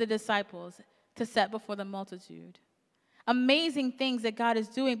gives it to the disciples to set before the multitude. Amazing things that God is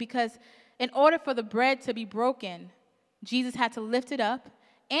doing, because in order for the bread to be broken, Jesus had to lift it up,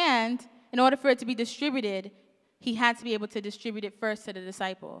 and in order for it to be distributed, he had to be able to distribute it first to the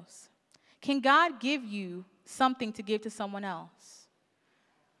disciples. Can God give you something to give to someone else?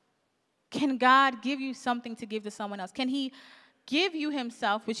 Can God give you something to give to someone else? Can he give you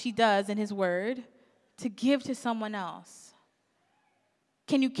himself, which he does in his word, to give to someone else?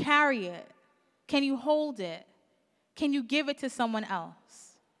 Can you carry it? Can you hold it? Can you give it to someone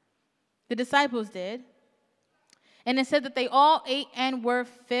else? The disciples did. And it said that they all ate and were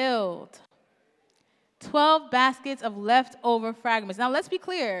filled. 12 baskets of leftover fragments. Now, let's be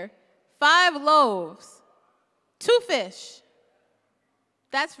clear. 5 loaves, 2 fish.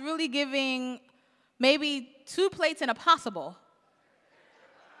 That's really giving maybe 2 plates and a possible.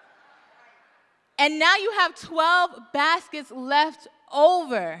 And now you have 12 baskets left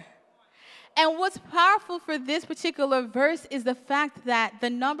over. And what's powerful for this particular verse is the fact that the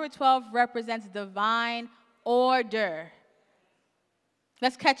number 12 represents divine order.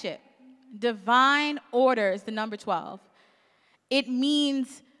 Let's catch it. Divine order is the number 12. It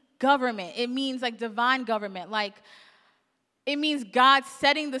means government. It means like divine government. Like it means God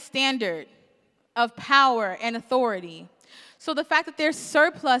setting the standard of power and authority. So the fact that there's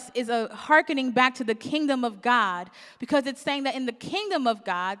surplus is a hearkening back to the kingdom of God, because it's saying that in the kingdom of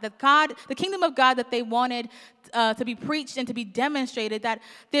God, the kingdom of God that they wanted to be preached and to be demonstrated, that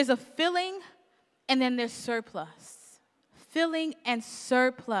there's a filling and then there's surplus. Filling and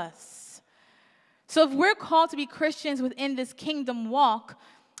surplus. So if we're called to be Christians within this kingdom walk,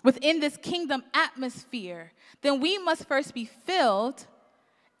 within this kingdom atmosphere, then we must first be filled,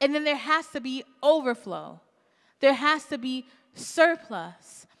 and then there has to be overflow. There has to be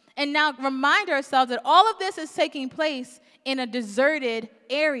surplus. And now remind ourselves that all of this is taking place in a deserted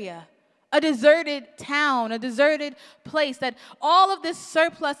area, a deserted town, a deserted place, that all of this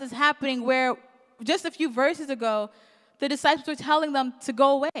surplus is happening where just a few verses ago, the disciples were telling them to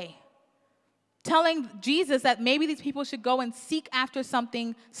go away, telling Jesus that maybe these people should go and seek after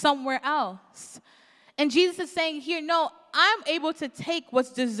something somewhere else. And Jesus is saying here, no, I'm able to take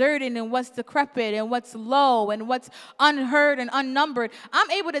what's deserted and what's decrepit and what's low and what's unheard and unnumbered.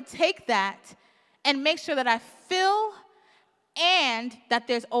 I'm able to take that and make sure that I fill and that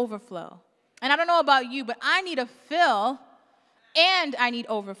there's overflow. And I don't know about you, but I need a fill and I need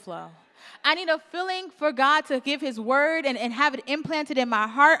overflow. I need a filling for God to give his word and have it implanted in my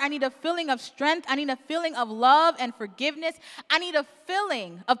heart. I need a filling of strength. I need a filling of love and forgiveness. I need a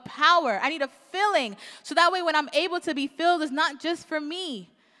filling of power. I need a filling so that way when I'm able to be filled, it's not just for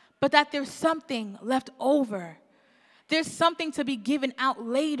me, but that there's something left over. There's something to be given out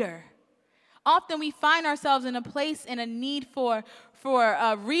later. Often we find ourselves in a place in a need for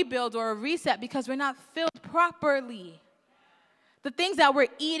a rebuild or a reset because we're not filled properly. The things that we're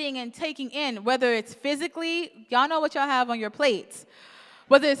eating and taking in, whether it's physically, y'all know what y'all have on your plates,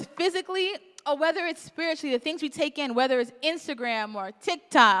 whether it's physically or whether it's spiritually, the things we take in, whether it's Instagram or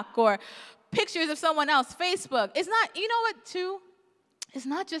TikTok or pictures of someone else, Facebook. It's not, you know what, too? It's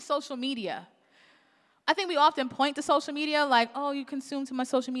not just social media. I think we often point to social media like, oh, you consume too much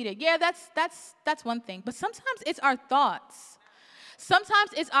social media. Yeah, that's one thing. But sometimes it's our thoughts.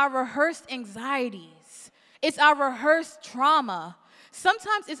 Sometimes it's our rehearsed anxieties. It's our rehearsed trauma.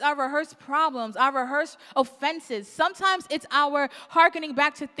 Sometimes it's our rehearsed problems, our rehearsed offenses. Sometimes it's our hearkening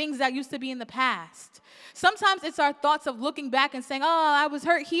back to things that used to be in the past. Sometimes it's our thoughts of looking back and saying, oh, I was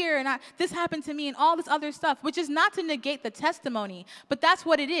hurt here and this happened to me and all this other stuff, which is not to negate the testimony, but that's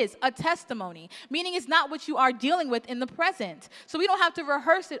what it is, a testimony, meaning it's not what you are dealing with in the present. So we don't have to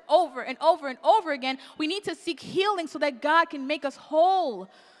rehearse it over and over and over again. We need to seek healing so that God can make us whole,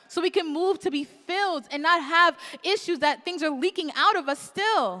 so we can move to be filled and not have issues that things are leaking out of us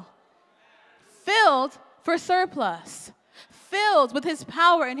still. Filled for surplus. Filled with his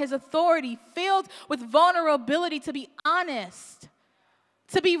power and his authority. Filled with vulnerability to be honest.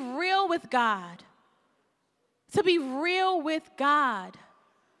 To be real with God. To be real with God.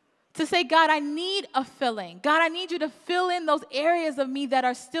 To say, God, I need a filling. God, I need you to fill in those areas of me that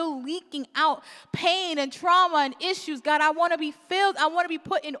are still leaking out pain and trauma and issues. God, I want to be filled. I want to be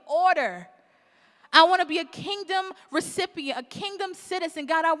put in order. I want to be a kingdom recipient, a kingdom citizen.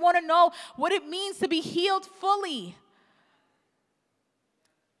 God, I want to know what it means to be healed fully.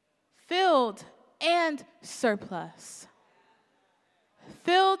 Filled and surplus.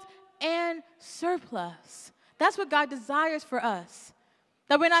 Filled and surplus. That's what God desires for us.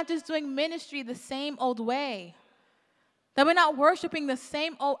 That we're not just doing ministry the same old way. That we're not worshiping the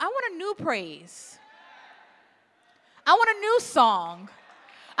same old. I want a new praise. I want a new song.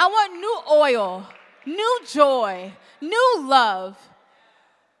 I want new oil, new joy, new love,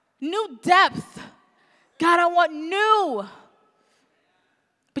 new depth. God, I want new.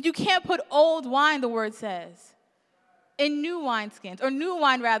 But you can't put old wine, the word says, in new wineskins, or new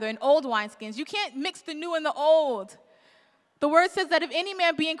wine rather, in old wineskins. You can't mix the new and the old. The word says that if any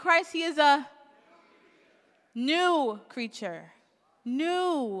man be in Christ, he is a new creature.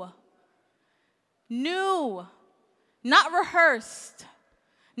 New. New. Not rehearsed.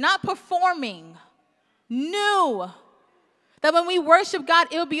 Not performing. New. That when we worship God,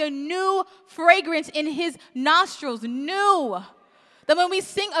 it will be a new fragrance in his nostrils. New. That when we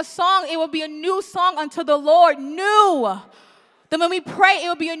sing a song, it will be a new song unto the Lord. New. That when we pray, it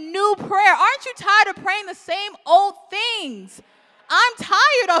will be a new prayer. Aren't you tired of praying the same old things? I'm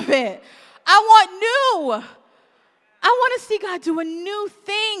tired of it. I want new. I want to see God do a new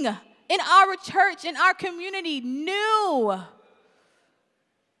thing in our church, in our community. New.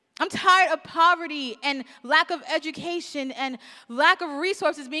 I'm tired of poverty and lack of education and lack of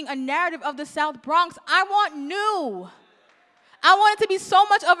resources being a narrative of the South Bronx. I want new. I want it to be so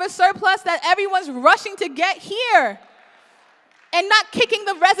much of a surplus that everyone's rushing to get here. And not kicking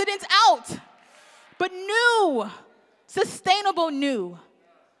the residents out, but new, sustainable new.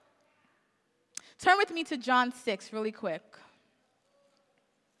 Turn with me to John 6 really quick.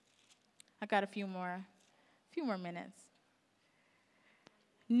 I got a few more minutes.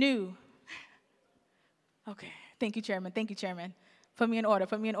 New. Okay. Thank you, Chairman. Put me in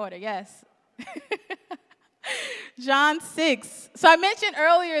order. Yes. John 6. So I mentioned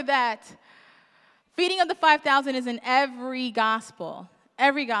earlier that feeding of the 5,000 is in every gospel.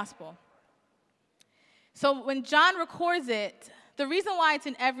 Every gospel. So when John records it, the reason why it's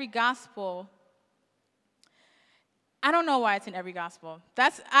in every gospel, I don't know why it's in every gospel. I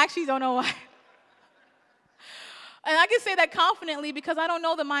actually don't know why. And I can say that confidently because I don't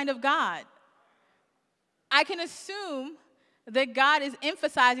know the mind of God. I can assume that God is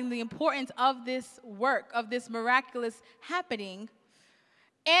emphasizing the importance of this work, of this miraculous happening,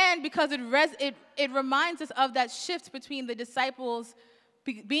 and because it reminds us of that shift between the disciples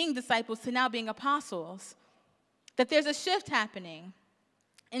being disciples to now being apostles, that there's a shift happening.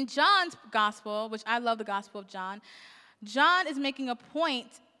 In John's gospel, which I love the gospel of John, John is making a point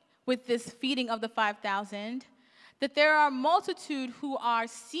with this feeding of the 5,000 that there are a multitude who are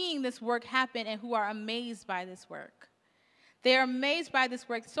seeing this work happen and who are amazed by this work. They are amazed by this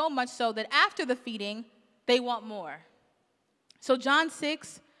work so much so that after the feeding, they want more. So John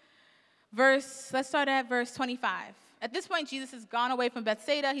 6, let's start at verse 25. At this point, Jesus has gone away from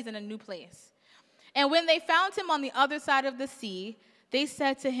Bethsaida. He's in a new place. And when they found him on the other side of the sea, they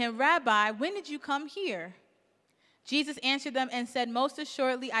said to him, "Rabbi, when did you come here?" Jesus answered them and said, "Most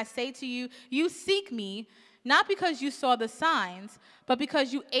assuredly, I say to you, you seek me, not because you saw the signs, but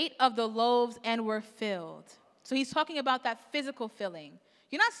because you ate of the loaves and were filled." So he's talking about that physical filling.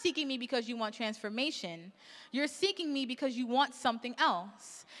 You're not seeking me because you want transformation. You're seeking me because you want something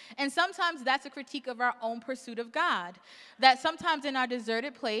else. And sometimes that's a critique of our own pursuit of God. That sometimes in our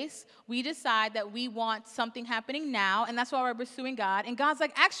deserted place, we decide that we want something happening now, and that's why we're pursuing God. And God's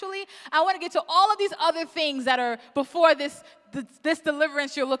like, actually, I want to get to all of these other things that are before this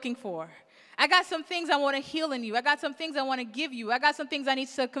deliverance you're looking for. I got some things I want to heal in you. I got some things I want to give you. I got some things I need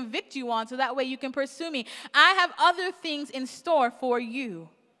to convict you on so that way you can pursue me. I have other things in store for you.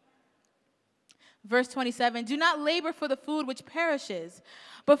 Verse 27, "Do not labor for the food which perishes,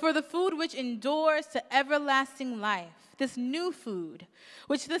 but for the food which endures to everlasting life, this new food,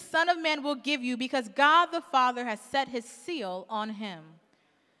 which the Son of Man will give you, because God the Father has set his seal on him."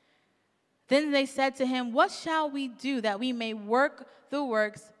 Then they said to him, "What shall we do that we may work the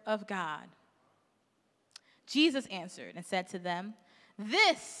works of God?" Jesus answered and said to them,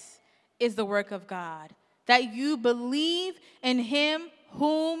 "This is the work of God, that you believe in him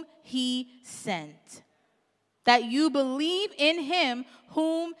whom he sent." That you believe in him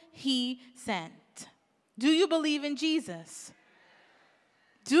whom he sent. Do you believe in Jesus?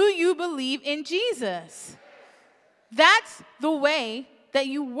 Do you believe in Jesus? That's the way that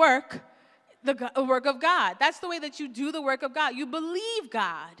you work the work of God. That's the way that you do the work of God. You believe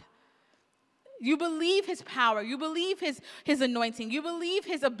God. You believe his power. You believe his anointing. You believe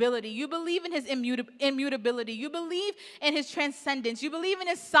his ability. You believe in his immutability. You believe in his transcendence. You believe in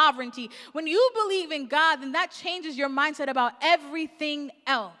his sovereignty. When you believe in God, then that changes your mindset about everything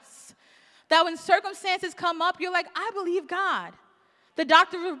else. That when circumstances come up, you're like, I believe God. The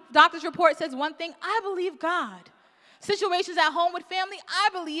doctor's report says one thing, I believe God. Situations at home with family, I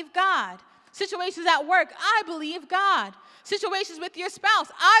believe God. Situations at work, I believe God. Situations with your spouse,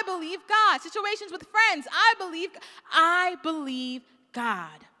 I believe God. Situations with friends, I believe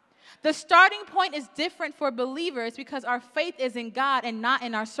God. The starting point is different for believers because our faith is in God and not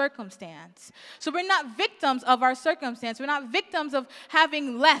in our circumstance. So we're not victims of our circumstance. We're not victims of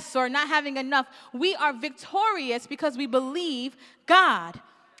having less or not having enough. We are victorious because we believe God.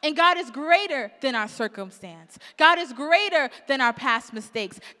 And God is greater than our circumstance. God is greater than our past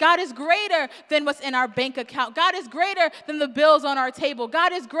mistakes. God is greater than what's in our bank account. God is greater than the bills on our table.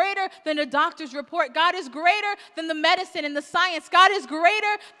 God is greater than the doctor's report. God is greater than the medicine and the science. God is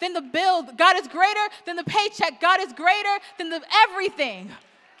greater than the bill. God is greater than the paycheck. God is greater than the everything.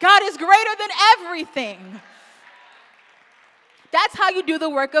 God is greater than everything. That's how you do the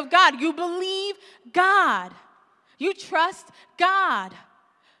work of God. You believe God. You trust God.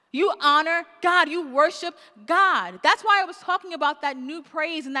 You honor God. You worship God. That's why I was talking about that new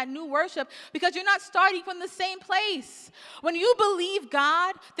praise and that new worship, because you're not starting from the same place. When you believe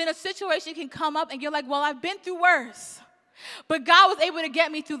God, then a situation can come up and you're like, well, I've been through worse. But God was able to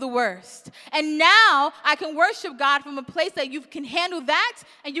get me through the worst. And now I can worship God from a place that you can handle that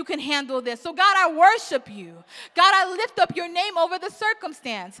and you can handle this. So God, I worship you. God, I lift up your name over the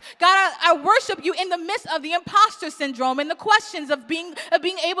circumstance. God, I worship you in the midst of the imposter syndrome and the questions of being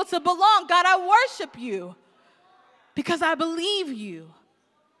able to belong. God, I worship you because I believe you.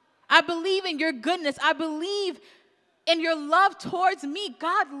 I believe in your goodness. I believe in your love towards me.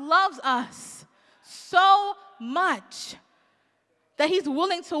 God loves us so much that he's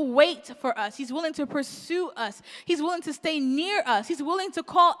willing to wait for us. He's willing to pursue us. He's willing to stay near us. He's willing to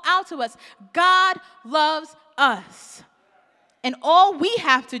call out to us. God loves us. And all we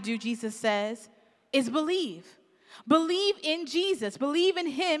have to do, Jesus says, is believe. Believe in Jesus. Believe in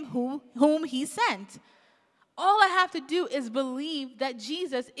him whom he sent. All I have to do is believe that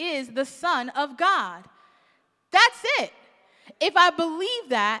Jesus is the Son of God. That's it. If I believe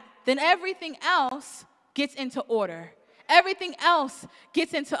that, then everything else gets into order. Everything else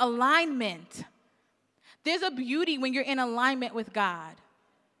gets into alignment. There's a beauty when you're in alignment with God.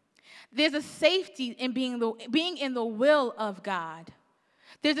 There's a safety in being in the will of God.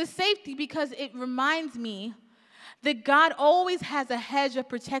 There's a safety because it reminds me that God always has a hedge of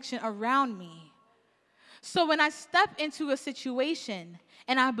protection around me. So when I step into a situation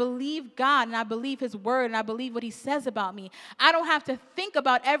and I believe God and I believe his word and I believe what he says about me, I don't have to think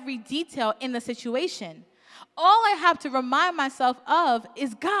about every detail in the situation. All I have to remind myself of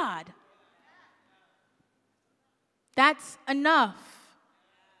is God. That's enough.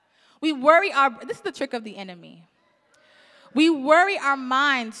 This is the trick of the enemy. We worry our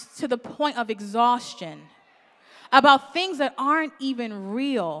minds to the point of exhaustion about things that aren't even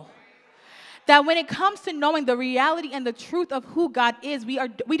real. That when it comes to knowing the reality and the truth of who God is, we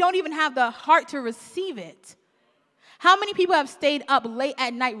don't even have the heart to receive it. How many people have stayed up late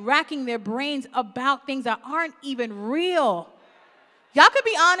at night racking their brains about things that aren't even real? Y'all could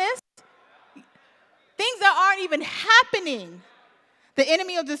be honest. Things that aren't even happening. The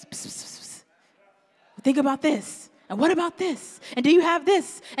enemy will just think about this. And what about this? And do you have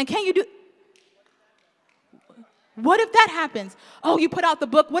this? And can you do? What if that happens? Oh, you put out the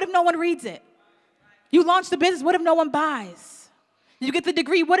book. What if no one reads it? You launch the business. What if no one buys? You get the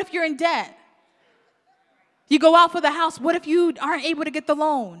degree. What if you're in debt? You go out for the house. What if you aren't able to get the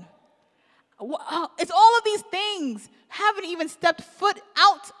loan? It's all of these things. Haven't even stepped foot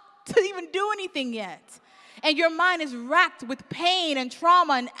out to even do anything yet. And your mind is racked with pain and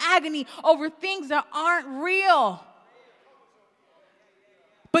trauma and agony over things that aren't real.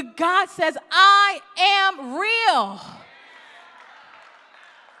 But God says, I am real.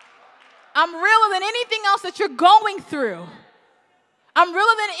 I'm realer than anything else that you're going through. I'm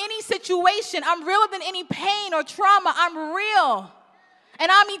realer than any situation. I'm realer than any pain or trauma. I'm real. And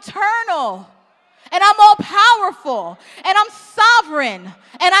I'm eternal. And I'm all powerful. And I'm sovereign. And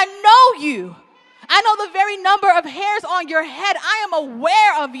I know you. I know the very number of hairs on your head. I am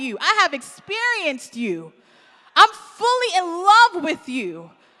aware of you. I have experienced you. I'm fully in love with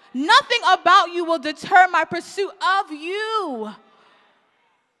you. Nothing about you will deter my pursuit of you.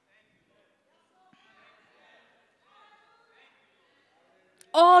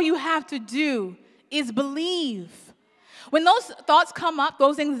 All you have to do is believe. When those thoughts come up,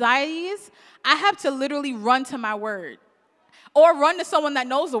 those anxieties, I have to literally run to my word or run to someone that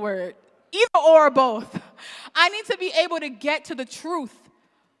knows the word, either or both. I need to be able to get to the truth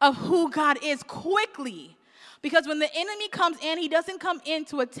of who God is quickly. Because when the enemy comes in, he doesn't come in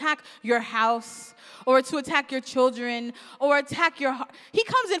to attack your house or to attack your children or attack your heart. He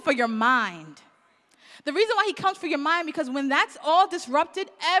comes in for your mind. The reason why he comes for your mind, because when that's all disrupted,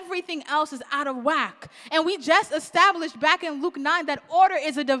 everything else is out of whack. And we just established back in Luke 9 that order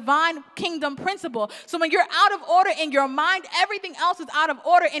is a divine kingdom principle. So when you're out of order in your mind, everything else is out of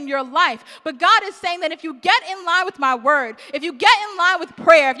order in your life. But God is saying that if you get in line with my word, if you get in line with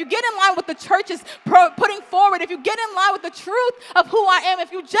prayer, if you get in line with the church is putting forward, if you get in line with the truth of who I am,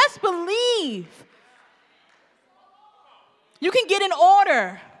 if you just believe, you can get in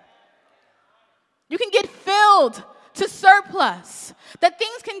order. You can get filled to surplus. That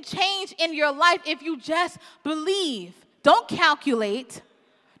things can change in your life if you just believe. Don't calculate.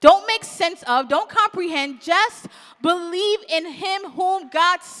 Don't make sense of. Don't comprehend. Just believe in him whom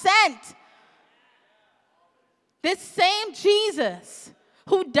God sent. This same Jesus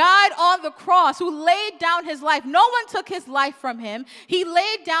who died on the cross, who laid down his life. No one took his life from him. He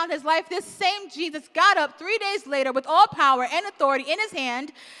laid down his life. This same Jesus got up 3 days later with all power and authority in his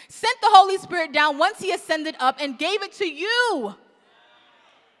hand, sent the Holy Spirit down once he ascended up and gave it to you.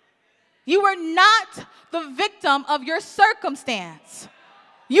 You were not the victim of your circumstance.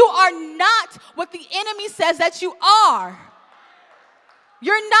 You are not what the enemy says that you are.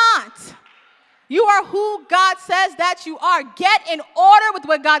 You're not. You are who God says that you are. Get in order with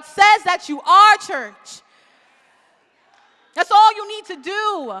what God says that you are, church. That's all you need to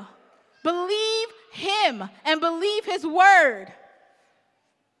do. Believe him and believe his word.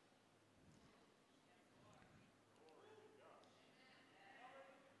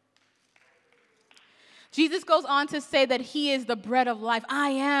 Jesus goes on to say that he is the bread of life. I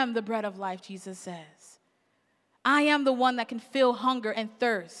am the bread of life, Jesus says. I am the one that can feel hunger and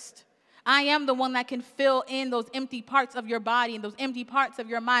thirst. I am the one that can fill in those empty parts of your body and those empty parts of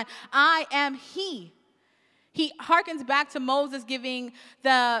your mind. I am he. He harkens back to Moses being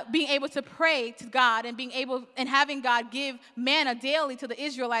able to pray to God and having God give manna daily to the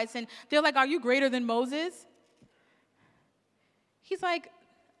Israelites. And they're like, are you greater than Moses? He's like,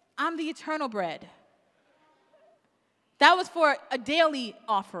 I'm the eternal bread. That was for a daily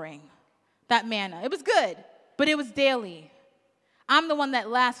offering, that manna. It was good, but it was daily. I'm the one that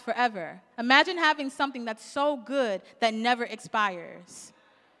lasts forever. Imagine having something that's so good that never expires.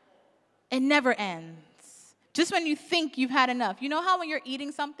 It never ends. Just when you think you've had enough. You know how when you're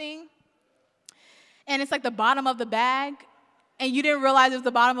eating something and it's like the bottom of the bag and you didn't realize it was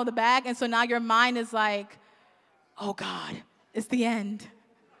the bottom of the bag, and so now your mind is like, oh God, it's the end.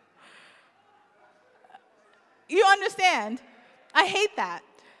 You understand? I hate that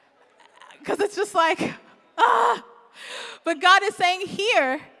because it's just like, ah. But God is saying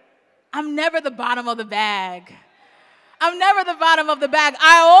here, I'm never the bottom of the bag. I'm never the bottom of the bag.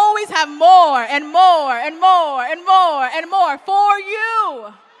 I always have more and more and more and more and more for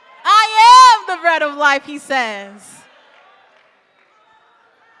you. I am the bread of life, he says.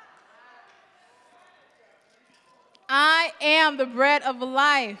 I am the bread of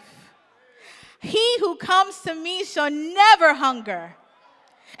life. He who comes to me shall never hunger,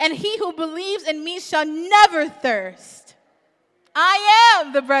 and he who believes in me shall never thirst. I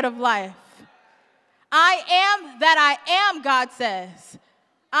am the bread of life. I am that I am, God says.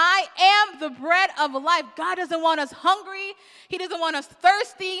 I am the bread of life. God doesn't want us hungry. He doesn't want us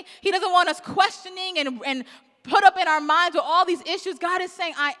thirsty. He doesn't want us questioning and put up in our minds with all these issues. God is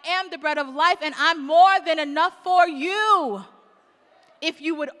saying, I am the bread of life, and I'm more than enough for you if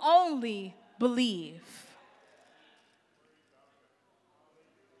you would only believe.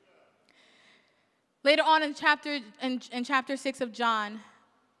 Later on in chapter 6 of John,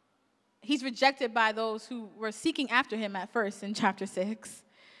 he's rejected by those who were seeking after him at first in chapter 6.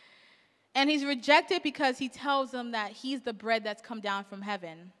 And he's rejected because he tells them that he's the bread that's come down from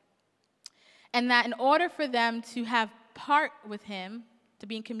heaven. And that in order for them to have part with him, to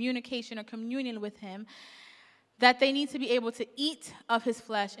be in communication or communion with him, that they need to be able to eat of his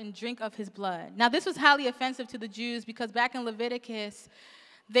flesh and drink of his blood. Now, this was highly offensive to the Jews because back in Leviticus,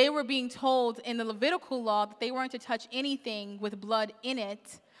 they were being told in the Levitical law that they weren't to touch anything with blood in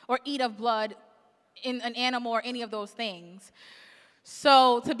it or eat of blood in an animal or any of those things.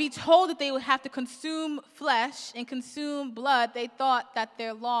 So to be told that they would have to consume flesh and consume blood, they thought that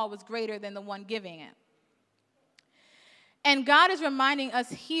their law was greater than the one giving it. And God is reminding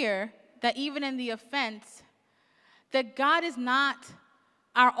us here that even in the offense, that God is not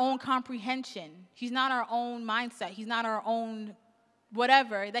our own comprehension. He's not our own mindset. He's not our own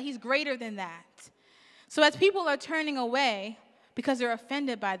whatever, that he's greater than that. So as people are turning away because they're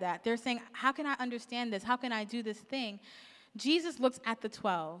offended by that, they're saying, how can I understand this? How can I do this thing? Jesus looks at the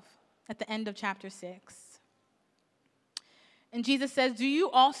 12 at the end of chapter 6. And Jesus says, do you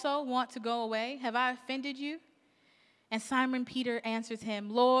also want to go away? Have I offended you? And Simon Peter answers him,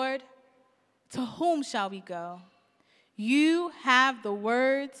 Lord, to whom shall we go? You have the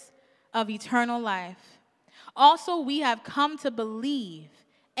words of eternal life. Also, we have come to believe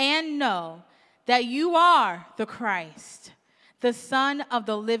and know that you are the Christ, the Son of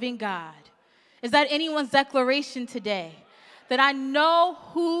the living God. Is that anyone's declaration today? That I know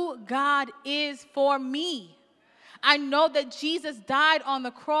who God is for me. I know that Jesus died on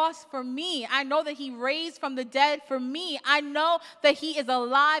the cross for me. I know that he raised from the dead for me. I know that he is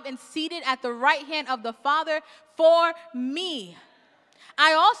alive and seated at the right hand of the Father for me.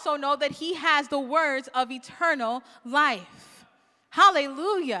 I also know that he has the words of eternal life.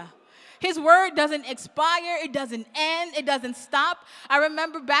 Hallelujah. His word doesn't expire. It doesn't end. It doesn't stop. I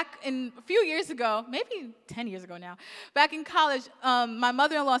remember back a few years ago, maybe 10 years ago now, back in college, my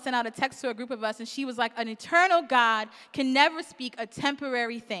mother-in-law sent out a text to a group of us, and she was like, an eternal God can never speak a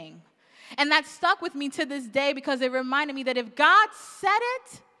temporary thing. And that stuck with me to this day because it reminded me that if God said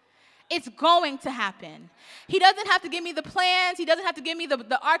it, it's going to happen. He doesn't have to give me the plans. He doesn't have to give me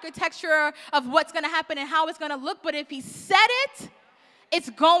the architecture of what's going to happen and how it's going to look. But if he said it, It's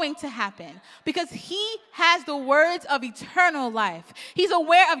going to happen because he has the words of eternal life. He's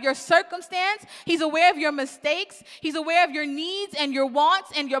aware of your circumstance. He's aware of your mistakes. He's aware of your needs and your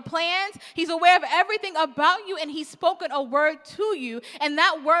wants and your plans. He's aware of everything about you, and he's spoken a word to you, and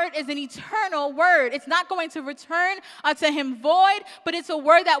that word is an eternal word. It's not going to return unto him void, but it's a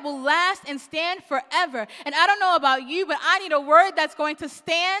word that will last and stand forever. And I don't know about you, but I need a word that's going to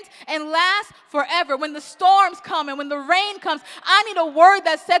stand and last forever. When the storms come and when the rain comes, I need a word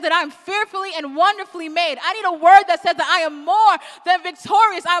that says that I'm fearfully and wonderfully made. I need a word that says that I am more than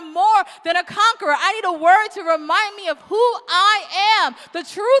victorious. I'm more than a conqueror. I need a word to remind me of who I am, the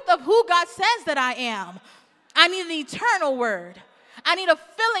truth of who God says that I am. I need an eternal word. I need a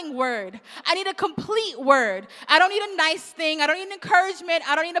filling word. I need a complete word. I don't need a nice thing. I don't need encouragement.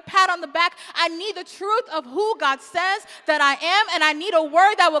 I don't need a pat on the back. I need the truth of who God says that I am, and I need a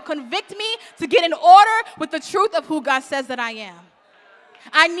word that will convict me to get in order with the truth of who God says that I am.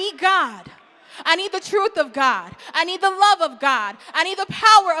 I need God. I need the truth of God. I need the love of God. I need the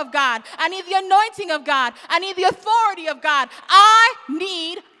power of God. I need the anointing of God. I need the authority of God. I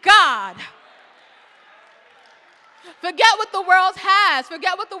need God. Forget what the world has.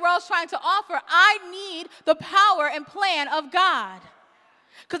 Forget what the world's trying to offer. I need the power and plan of God.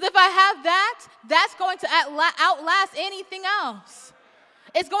 Because if I have that, that's going to outlast anything else.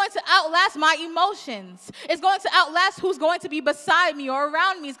 It's going to outlast my emotions. It's going to outlast who's going to be beside me or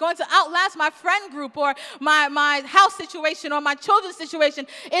around me. It's going to outlast my friend group or my house situation or my children's situation.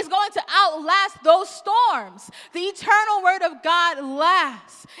 It's going to outlast those storms. The eternal word of God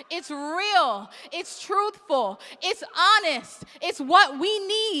lasts. It's real. It's truthful. It's honest. It's what we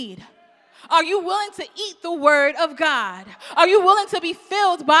need. Are you willing to eat the word of God? Are you willing to be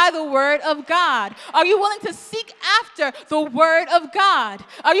filled by the word of God? Are you willing to seek after the word of God?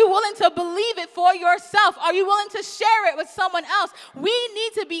 Are you willing to believe it for yourself? Are you willing to share it with someone else? We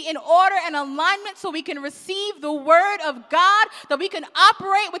need to be in order and alignment so we can receive the word of God, that we can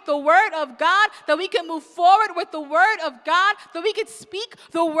operate with the word of God, that we can move forward with the word of God, that we can speak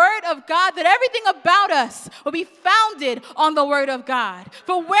the word of God, that everything about us will be founded on the word of God.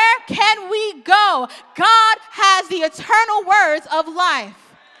 For where can we go? God has the eternal words of life.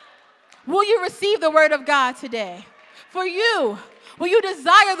 Will you receive the word of God today? For you. Will you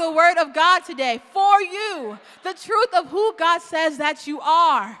desire the word of God today? For you. The truth of who God says that you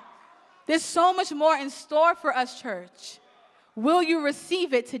are. There's so much more in store for us, church. Will you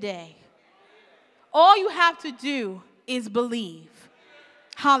receive it today? All you have to do is believe.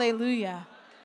 Hallelujah.